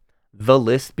of the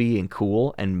list being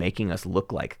cool and making us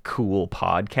look like cool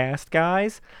podcast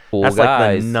guys, that's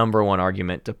like the number one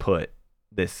argument to put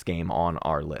this game on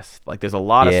our list. Like there's a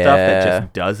lot of stuff that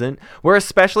just doesn't.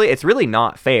 It's really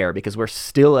not fair because we're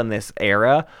still in this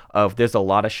era of there's a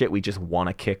lot of shit we just want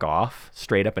to kick off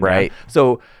straight up and down.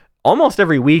 So almost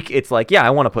every week it's like, yeah, I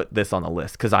want to put this on the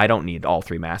list because I don't need all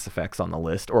 3 Mass Effects on the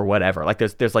list or whatever. Like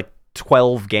there's like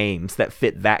 12 games that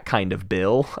fit that kind of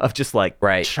bill of just like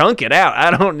chunk it out.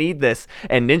 I don't need this.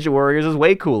 And Ninja Warriors is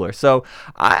way cooler. So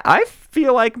I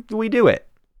feel like we do it.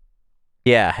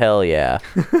 Yeah, hell yeah.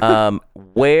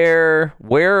 Where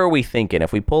are we thinking?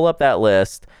 If we pull up that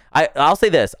list, I'll say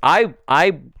this.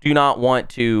 I do not want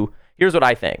to. Here's what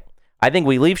I think. I think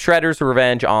we leave Shredder's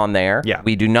Revenge on there. Yeah.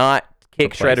 We do not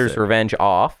kick Shredder's Revenge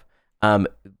off.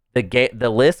 The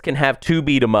list can have 2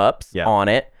 beat 'em ups on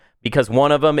it because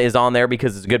one of them is on there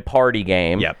because it's a good party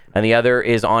game. Yep. And the other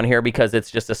is on here because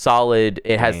it's just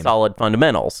it has solid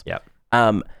fundamentals. Yep.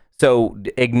 So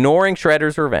ignoring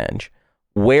Shredder's Revenge,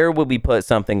 where would we put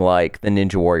something like the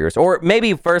Ninja Warriors? Or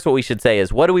maybe first what we should say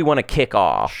is, what do we want to kick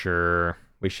off? Sure.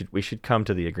 We should come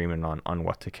to the agreement on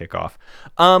what to kick off.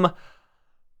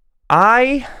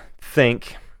 I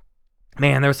think,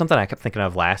 man, there was something I kept thinking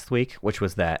of last week, which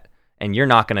was that, and you're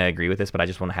not going to agree with this, but I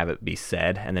just want to have it be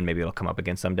said, and then maybe it'll come up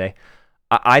again someday.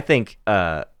 I think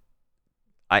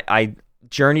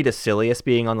Journey to Silius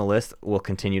being on the list will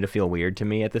continue to feel weird to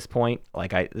me at this point.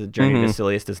 Like Journey to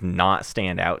Silius does not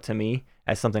stand out to me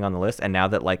as something on the list. And now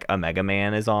that like a Mega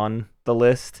Man is on the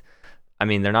list, I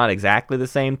mean, they're not exactly the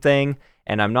same thing.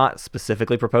 And I'm not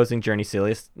specifically proposing Journey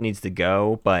Silius needs to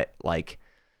go, but like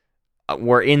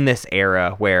we're in this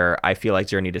era where I feel like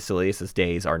Journey to Silius's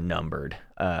days are numbered.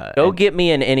 Get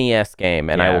me an NES game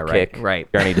and I will kick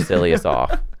Journey to Silius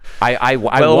off. I it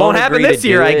won't happen this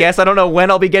year, I guess. I don't know when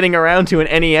I'll be getting around to an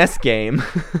NES game.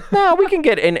 No, we can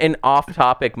get an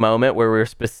off-topic moment where we're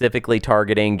specifically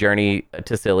targeting Journey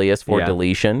to Silius for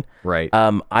deletion. Right.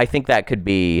 I think that could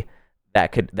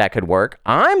work.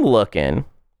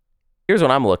 Here's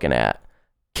what I'm looking at.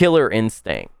 Killer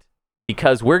Instinct.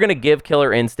 Because we're going to give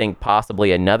Killer Instinct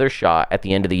possibly another shot at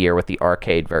the end of the year with the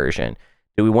arcade version.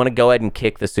 Do we want to go ahead and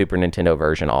kick the Super Nintendo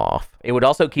version off? It would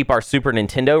also keep our Super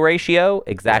Nintendo ratio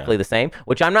exactly the same,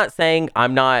 which I'm not saying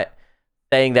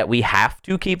that we have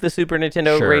to keep the Super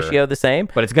Nintendo ratio the same.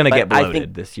 But it's going to get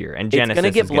bloated this year. And Genesis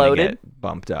is going to get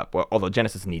bumped up. Well, although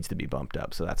Genesis needs to be bumped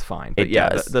up, so that's fine. But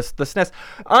the SNES,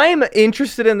 I'm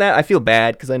interested in that. I feel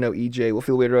bad because I know EJ will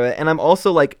feel weird about it. And I'm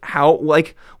also like,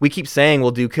 we keep saying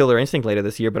we'll do Killer Instinct later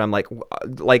this year, but I'm like,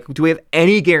 do we have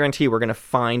any guarantee we're going to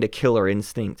find a Killer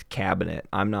Instinct cabinet?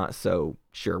 I'm not so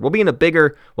sure. I'll be in a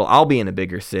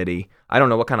bigger city. I don't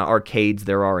know what kind of arcades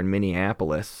there are in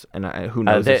Minneapolis, and who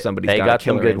knows if somebody's got a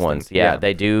Killer some good Instinct. ones. Yeah,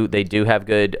 they do have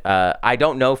good. I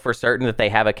don't know for certain that they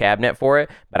have a cabinet for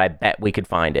it, but I bet we could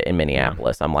find it in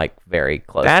Minneapolis. I'm like very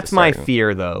close. That's my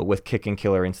fear though with kicking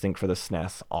Killer Instinct for the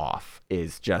SNES off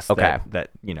is just that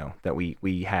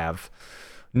we have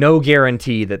no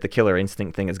guarantee that the Killer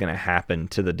Instinct thing is going to happen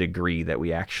to the degree that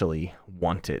we actually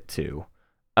want it to.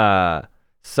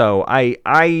 So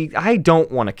I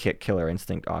don't want to kick Killer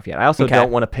Instinct off yet. I also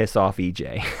don't want to piss off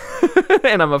EJ,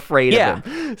 and I'm afraid of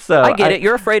him. So I get it.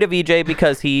 You're afraid of EJ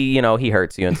because he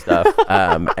hurts you and stuff.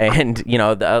 And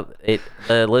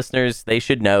the listeners, they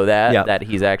should know that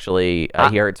he's actually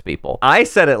he hurts people. I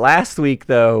said it last week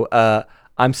though.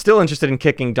 I'm still interested in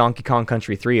kicking Donkey Kong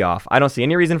Country 3 off. I don't see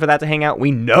any reason for that to hang out.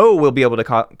 We know we'll be able to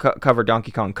cover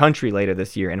Donkey Kong Country later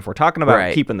this year, and if we're talking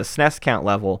about keeping the SNES count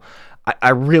level, I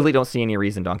really don't see any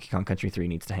reason Donkey Kong Country 3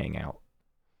 needs to hang out.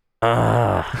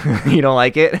 You don't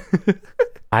like it?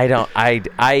 I don't.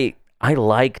 I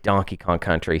like Donkey Kong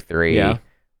Country 3. Yeah.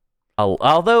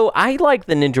 Although I like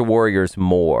the Ninja Warriors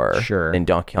more than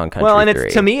Donkey Kong Country 3. Well,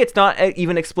 and to me, it's not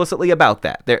even explicitly about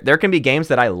that. There can be games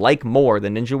that I like more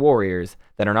than Ninja Warriors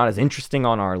that are not as interesting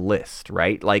on our list,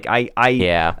 right? Like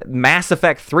Mass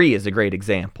Effect 3 is a great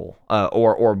example,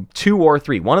 or 2 or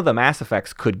 3. One of the Mass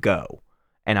Effects could go,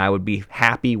 and I would be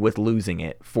happy with losing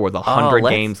it for the 100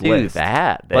 games list.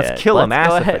 Let's kill a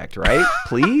Mass Effect, right?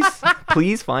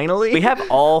 Please, finally. We have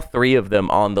all 3 of them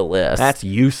on the list. That's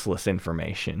useless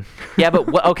information. Yeah,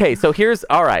 but okay, so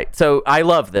all right. So I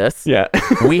love this. Yeah.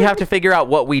 We have to figure out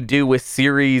what we do with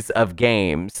series of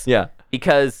games. Yeah.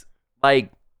 Because,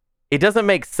 it doesn't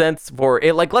make sense for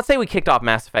it. Let's say we kicked off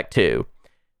Mass Effect 2.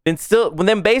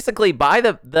 Then basically by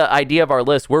the idea of our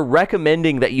list, we're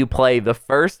recommending that you play the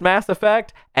first Mass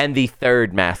Effect and the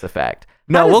third Mass Effect.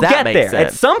 No, does we'll that get make there. At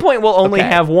sense? some point, we'll only Okay.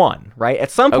 have one, right?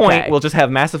 At some point, Okay. we'll just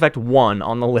have Mass Effect 1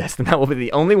 on the list, and that will be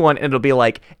the only one, and it'll be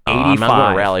like 85. I'm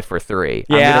going to rally for 3.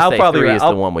 I'm Yeah, gonna I'll say probably 3 is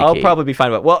the one we I'll keep. probably be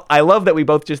fine with it. Well, I love that we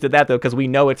both just did that, though, because we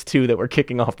know it's 2 that we're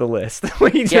kicking off the list.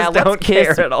 We just Yeah, let's don't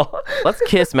kiss- care at all. Let's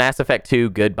kiss Mass Effect 2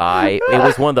 goodbye. It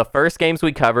was one of the first games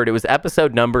we covered. It was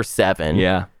episode number 7.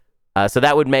 Yeah. So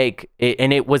that would make it,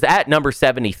 and it was at number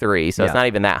 73, so it's Yeah. not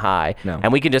even that high. No.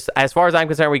 And we can just, as far as I'm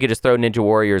concerned, we could just throw Ninja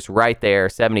Warriors right there.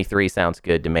 73 sounds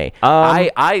good to me.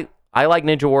 I like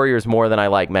Ninja Warriors more than I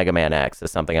like Mega Man X.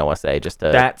 Is something I want to say just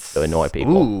to annoy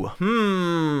people.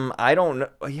 I don't know.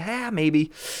 Yeah, maybe.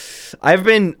 I've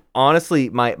been honestly,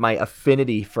 my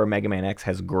affinity for Mega Man X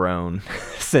has grown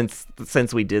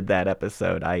since we did that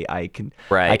episode. I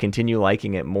continue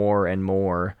liking it more and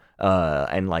more.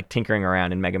 And like tinkering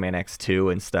around in Mega Man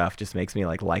X2 and stuff just makes me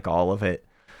like all of it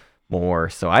more.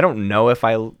 So I don't know if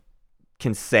I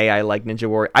can say I like Ninja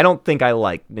Warrior. I don't think I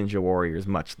like Ninja Warriors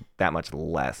that much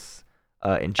less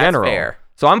in general. That's fair.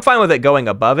 So I'm fine with it going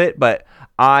above it, but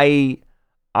I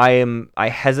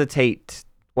hesitate.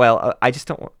 Well, I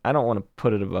don't want to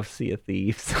put it above Sea of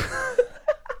Thieves.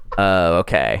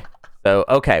 Okay. So,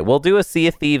 okay, we'll do a Sea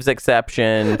of Thieves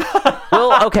exception.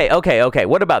 Okay.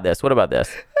 What about this?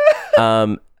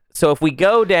 So if we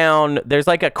go down, there's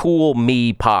like a cool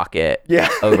me pocket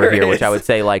over there here, which I is. would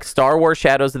say like Star Wars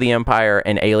Shadows of the Empire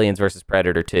and Aliens vs.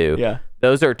 Predator 2. Yeah.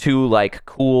 Those are 2 like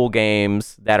cool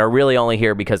games that are really only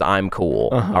here because I'm cool.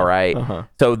 All right.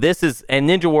 So this is, and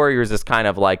Ninja Warriors is kind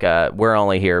of like we're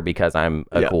only here because I'm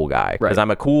a cool guy. Because I'm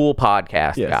a cool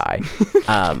podcast guy.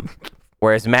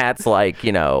 Whereas Matt's like,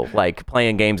 like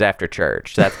playing games after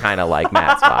church. That's kind of like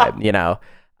Matt's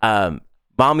vibe,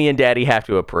 Mommy and daddy have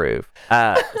to approve.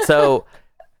 So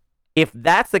if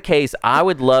that's the case, I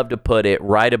would love to put it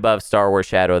right above Star Wars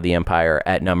Shadow of the Empire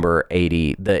at number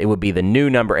 80. It would be the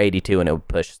new number 82, and it would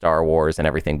push Star Wars and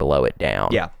everything below it down.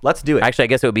 Yeah, let's do it. Actually, I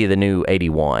guess it would be the new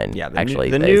 81. Yeah, the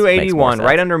new makes 81, more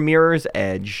right sense. under Mirror's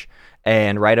Edge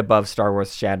and right above Star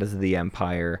Wars Shadows of the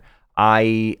Empire.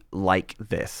 I like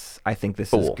this. I think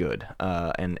this is good,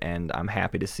 and I'm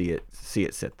happy to see it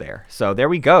sit there. So there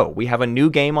we go. We have a new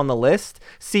game on the list.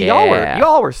 See,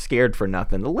 y'all were scared for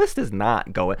nothing. The list is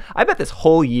not going. I bet this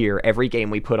whole year, every game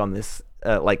we put on this,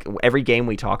 like every game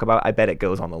we talk about, I bet it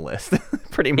goes on the list.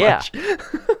 Pretty much.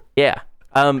 Yeah.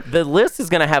 The list is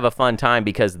going to have a fun time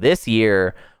because this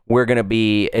year it's going to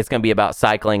be about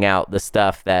cycling out the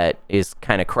stuff that is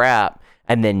kind of crap,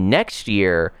 and then next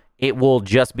year it will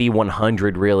just be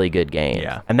 100 really good games.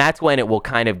 Yeah. And that's when it will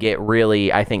kind of get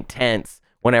really, I think, tense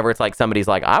whenever it's like somebody's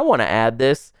like, I want to add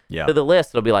this to the list.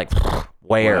 It'll be like,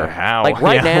 where? How? Like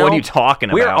right now, what are you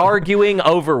talking we're about? arguing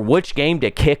over which game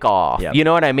to kick off. Yep. You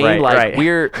know what I mean? Right, like right.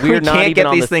 we're we not can't even get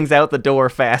on these the things out the door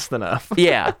fast enough.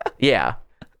 Yeah.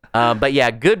 But yeah,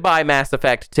 goodbye Mass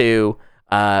Effect 2.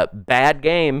 Bad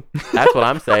game. That's what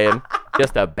I'm saying.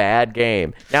 Just a bad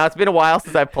game. Now, it's been a while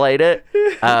since I played it.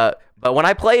 But when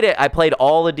I played it, I played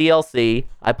all the DLC.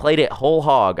 I played it whole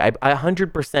hog. I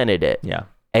 100%ed it. Yeah.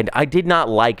 And I did not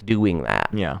like doing that.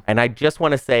 Yeah. And I just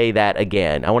want to say that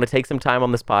again. I want to take some time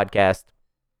on this podcast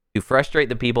to frustrate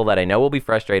the people that I know will be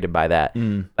frustrated by that.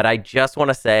 But I just want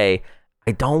to say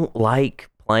I don't like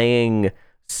playing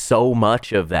so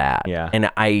much of that. Yeah.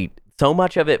 And so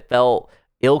much of it felt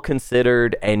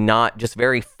ill-considered and not just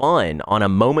very fun on a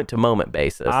moment-to-moment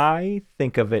basis. I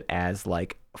think of it as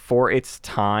like, for its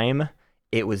time,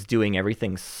 it was doing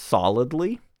everything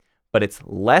solidly, but it's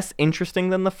less interesting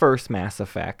than the first Mass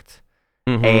Effect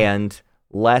and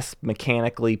less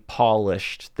mechanically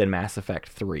polished than Mass Effect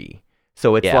 3.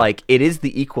 So it's like, it is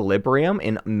the equilibrium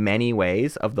in many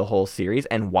ways of the whole series,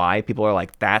 and why people are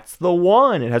like, that's the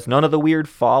one. It has none of the weird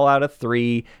Fallout of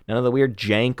 3, none of the weird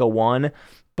jank of 1.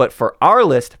 But for our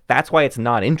list, that's why it's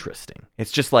not interesting.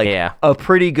 It's just like a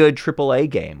pretty good AAA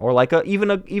game, or like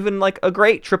even like a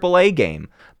great AAA game.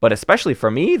 But especially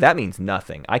for me, that means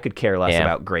nothing. I could care less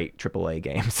about great AAA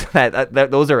games.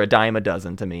 Those are a dime a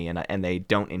dozen to me, and they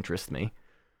don't interest me.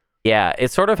 Yeah,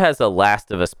 it sort of has a Last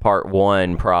of Us Part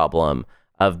 1 problem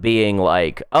of being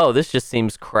like, oh, this just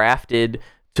seems crafted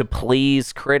to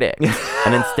please critics.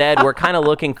 And instead, we're kind of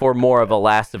looking for more of a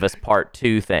Last of Us Part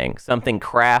 2 thing, something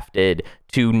crafted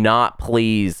to not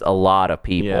please a lot of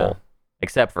people,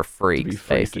 except for freaks,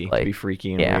 basically. To be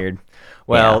freaky and weird.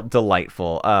 Well,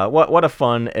 delightful. What a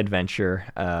fun adventure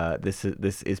this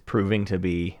is proving to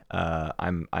be.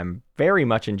 I'm very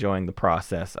much enjoying the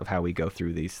process of how we go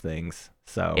through these things.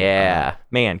 So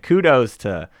man, kudos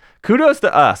to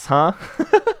us, huh?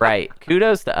 Right.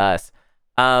 Kudos to us.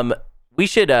 We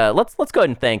should let's go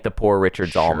ahead and thank the Poor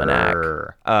Richard's Almanac.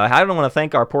 Sure. I don't want to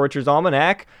thank our Poor Richard's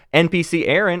Almanac, NPC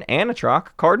Aaron, Anatroc,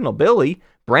 Cardinal Billy,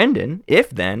 Brendan,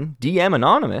 If Then, DM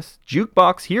Anonymous,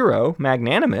 Jukebox Hero,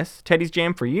 Magnanimous, Teddy's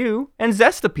Jam for You, and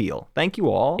Zestapeel. Thank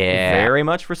you all very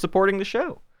much for supporting the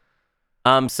show.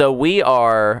 So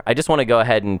I just want to go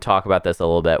ahead and talk about this a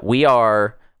little bit. We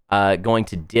are going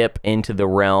to dip into the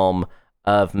realm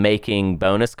of making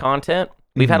bonus content.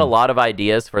 We've had a lot of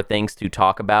ideas for things to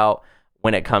talk about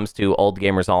when it comes to Old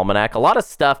Gamers Almanac. A lot of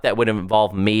stuff that would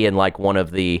involve me and like one of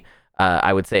the,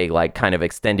 I would say like kind of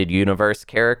extended universe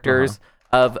characters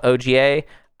of OGA.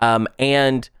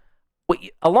 And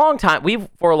we've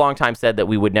for a long time said that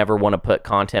we would never want to put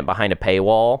content behind a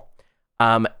paywall.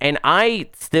 And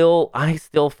I still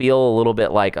feel a little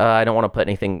bit like I don't want to put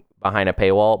anything behind a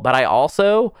paywall, but I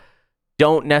also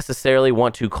don't necessarily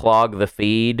want to clog the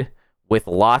feed with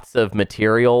lots of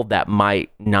material that might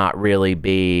not really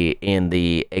be in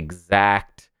the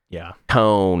exact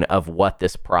tone of what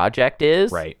this project is.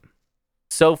 Right.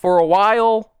 So for a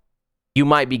while, you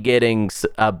might be getting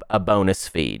a bonus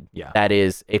feed. Yeah. That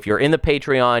is, if you're in the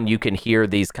Patreon, you can hear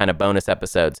these kind of bonus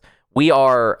episodes. We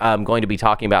are going to be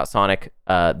talking about Sonic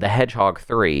the Hedgehog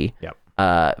 3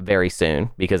 very soon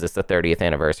because it's the 30th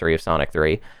anniversary of Sonic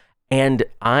 3. And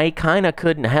I kind of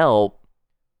couldn't help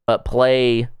but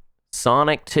play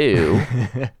Sonic 2,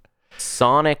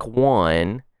 Sonic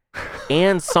 1,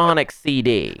 and Sonic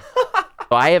CD.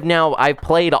 So I've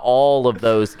played all of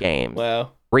those games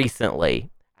recently,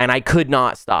 and I could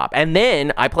not stop. And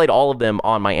then I played all of them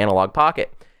on my Analog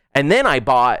Pocket. And then I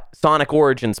bought Sonic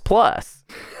Origins Plus,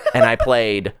 and I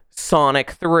played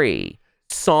Sonic 3,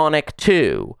 Sonic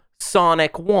 2,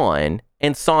 Sonic 1,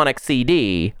 and Sonic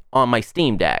CD on my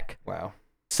Steam Deck. Wow.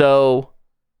 So,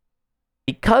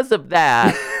 because of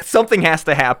that... Something has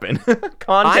to happen.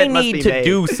 I need to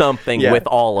do something with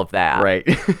all of that. Right.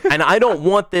 And I don't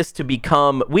want this to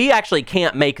become... We actually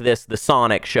can't make this the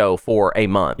Sonic show for a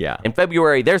month. Yeah. In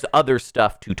February, there's other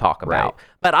stuff to talk about. Right.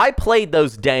 But I played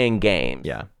those dang games.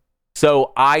 Yeah.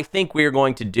 So I think we're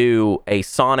going to do a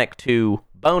Sonic 2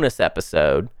 bonus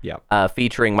episode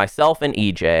featuring myself and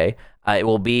EJ. It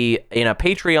will be in a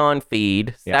Patreon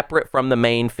feed, separate from the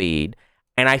main feed.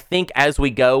 And I think as we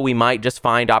go, we might just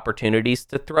find opportunities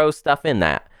to throw stuff in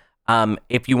that.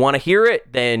 If you want to hear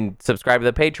it, then subscribe to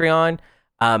the Patreon.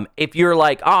 If you're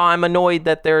like, I'm annoyed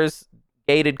that there's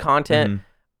gated content,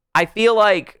 I feel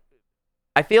like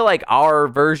our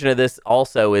version of this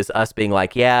also is us being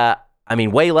like,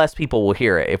 way less people will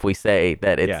hear it if we say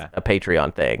that it's a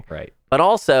Patreon thing. Right. But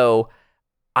also,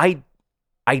 I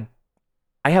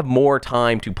have more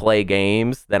time to play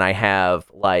games than I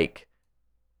have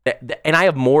and I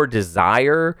have more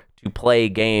desire to play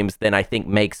games than I think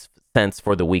makes sense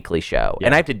for the weekly show. Yeah.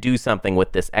 And I have to do something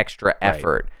with this extra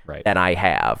effort that I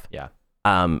have. Yeah.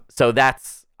 So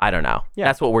that's, I don't know. Yeah.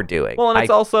 That's what we're doing. Well, and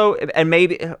it's also, and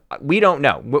maybe, we don't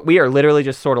know. We are literally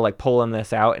just sort of like pulling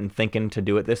this out and thinking to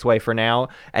do it this way for now.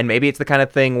 And maybe it's the kind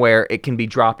of thing where it can be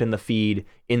dropped in the feed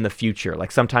in the future.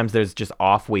 Like sometimes there's just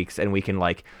off weeks and we can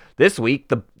like, this week,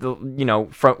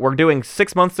 we're doing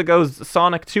 6 months ago's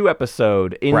Sonic 2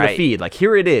 episode in the feed. Like,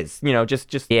 here it is.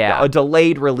 Just a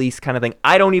delayed release kind of thing.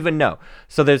 I don't even know.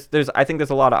 So I think there's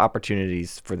a lot of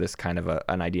opportunities for this kind of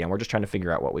an idea, and we're just trying to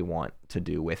figure out what we want to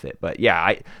do with it. But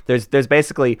yeah, there's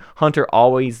basically Hunter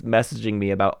always messaging me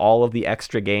about all of the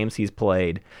extra games he's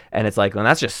played, and it's like, well,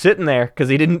 that's just sitting there because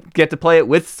he didn't get to play it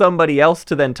with somebody else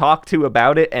to then talk to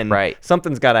about it, and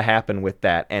something's got to happen with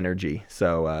that energy.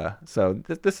 So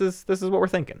this is what we're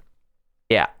thinking.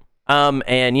 Yeah. And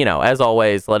as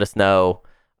always, let us know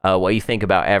what you think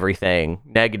about everything,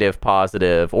 negative,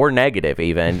 positive, or negative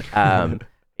even,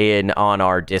 on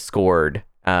our Discord,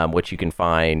 which you can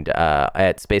find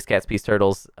at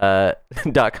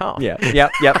spacecatspieceturtles.com. Yeah.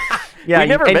 Yep. Yeah. We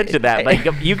never mentioned that,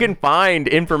 but you can find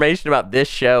information about this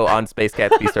show on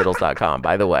spacecatspieceturtles.com,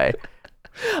 by the way.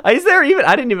 Is there even?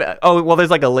 I didn't even. Oh well, there's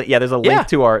like a link. Yeah, there's a link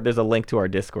to our. There's a link to our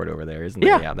Discord over there, isn't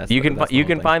there? Yeah, you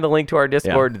can find the link to our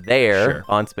Discord there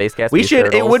on Space Cats. We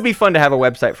should. It would be fun to have a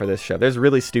website for this show. There's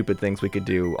really stupid things we could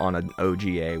do on an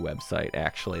OGA website.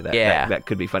 Actually, that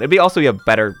could be fun. It'd be also a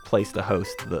better place to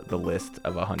host the list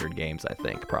of 100 games. I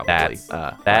think probably.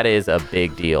 That is a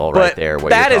big deal right there.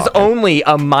 That is only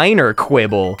a minor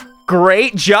quibble.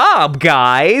 Great job,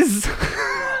 guys.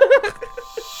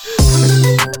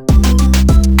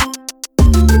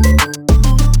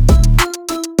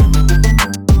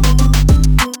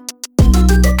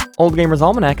 Old Gamers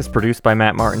Almanac is produced by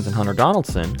Matt Martins and Hunter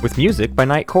Donaldson, with music by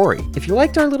Night Corey. If you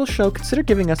liked our little show, consider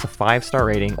giving us a 5-star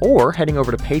rating or heading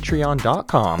over to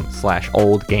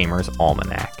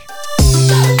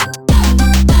patreon.com/oldgamersalmanac.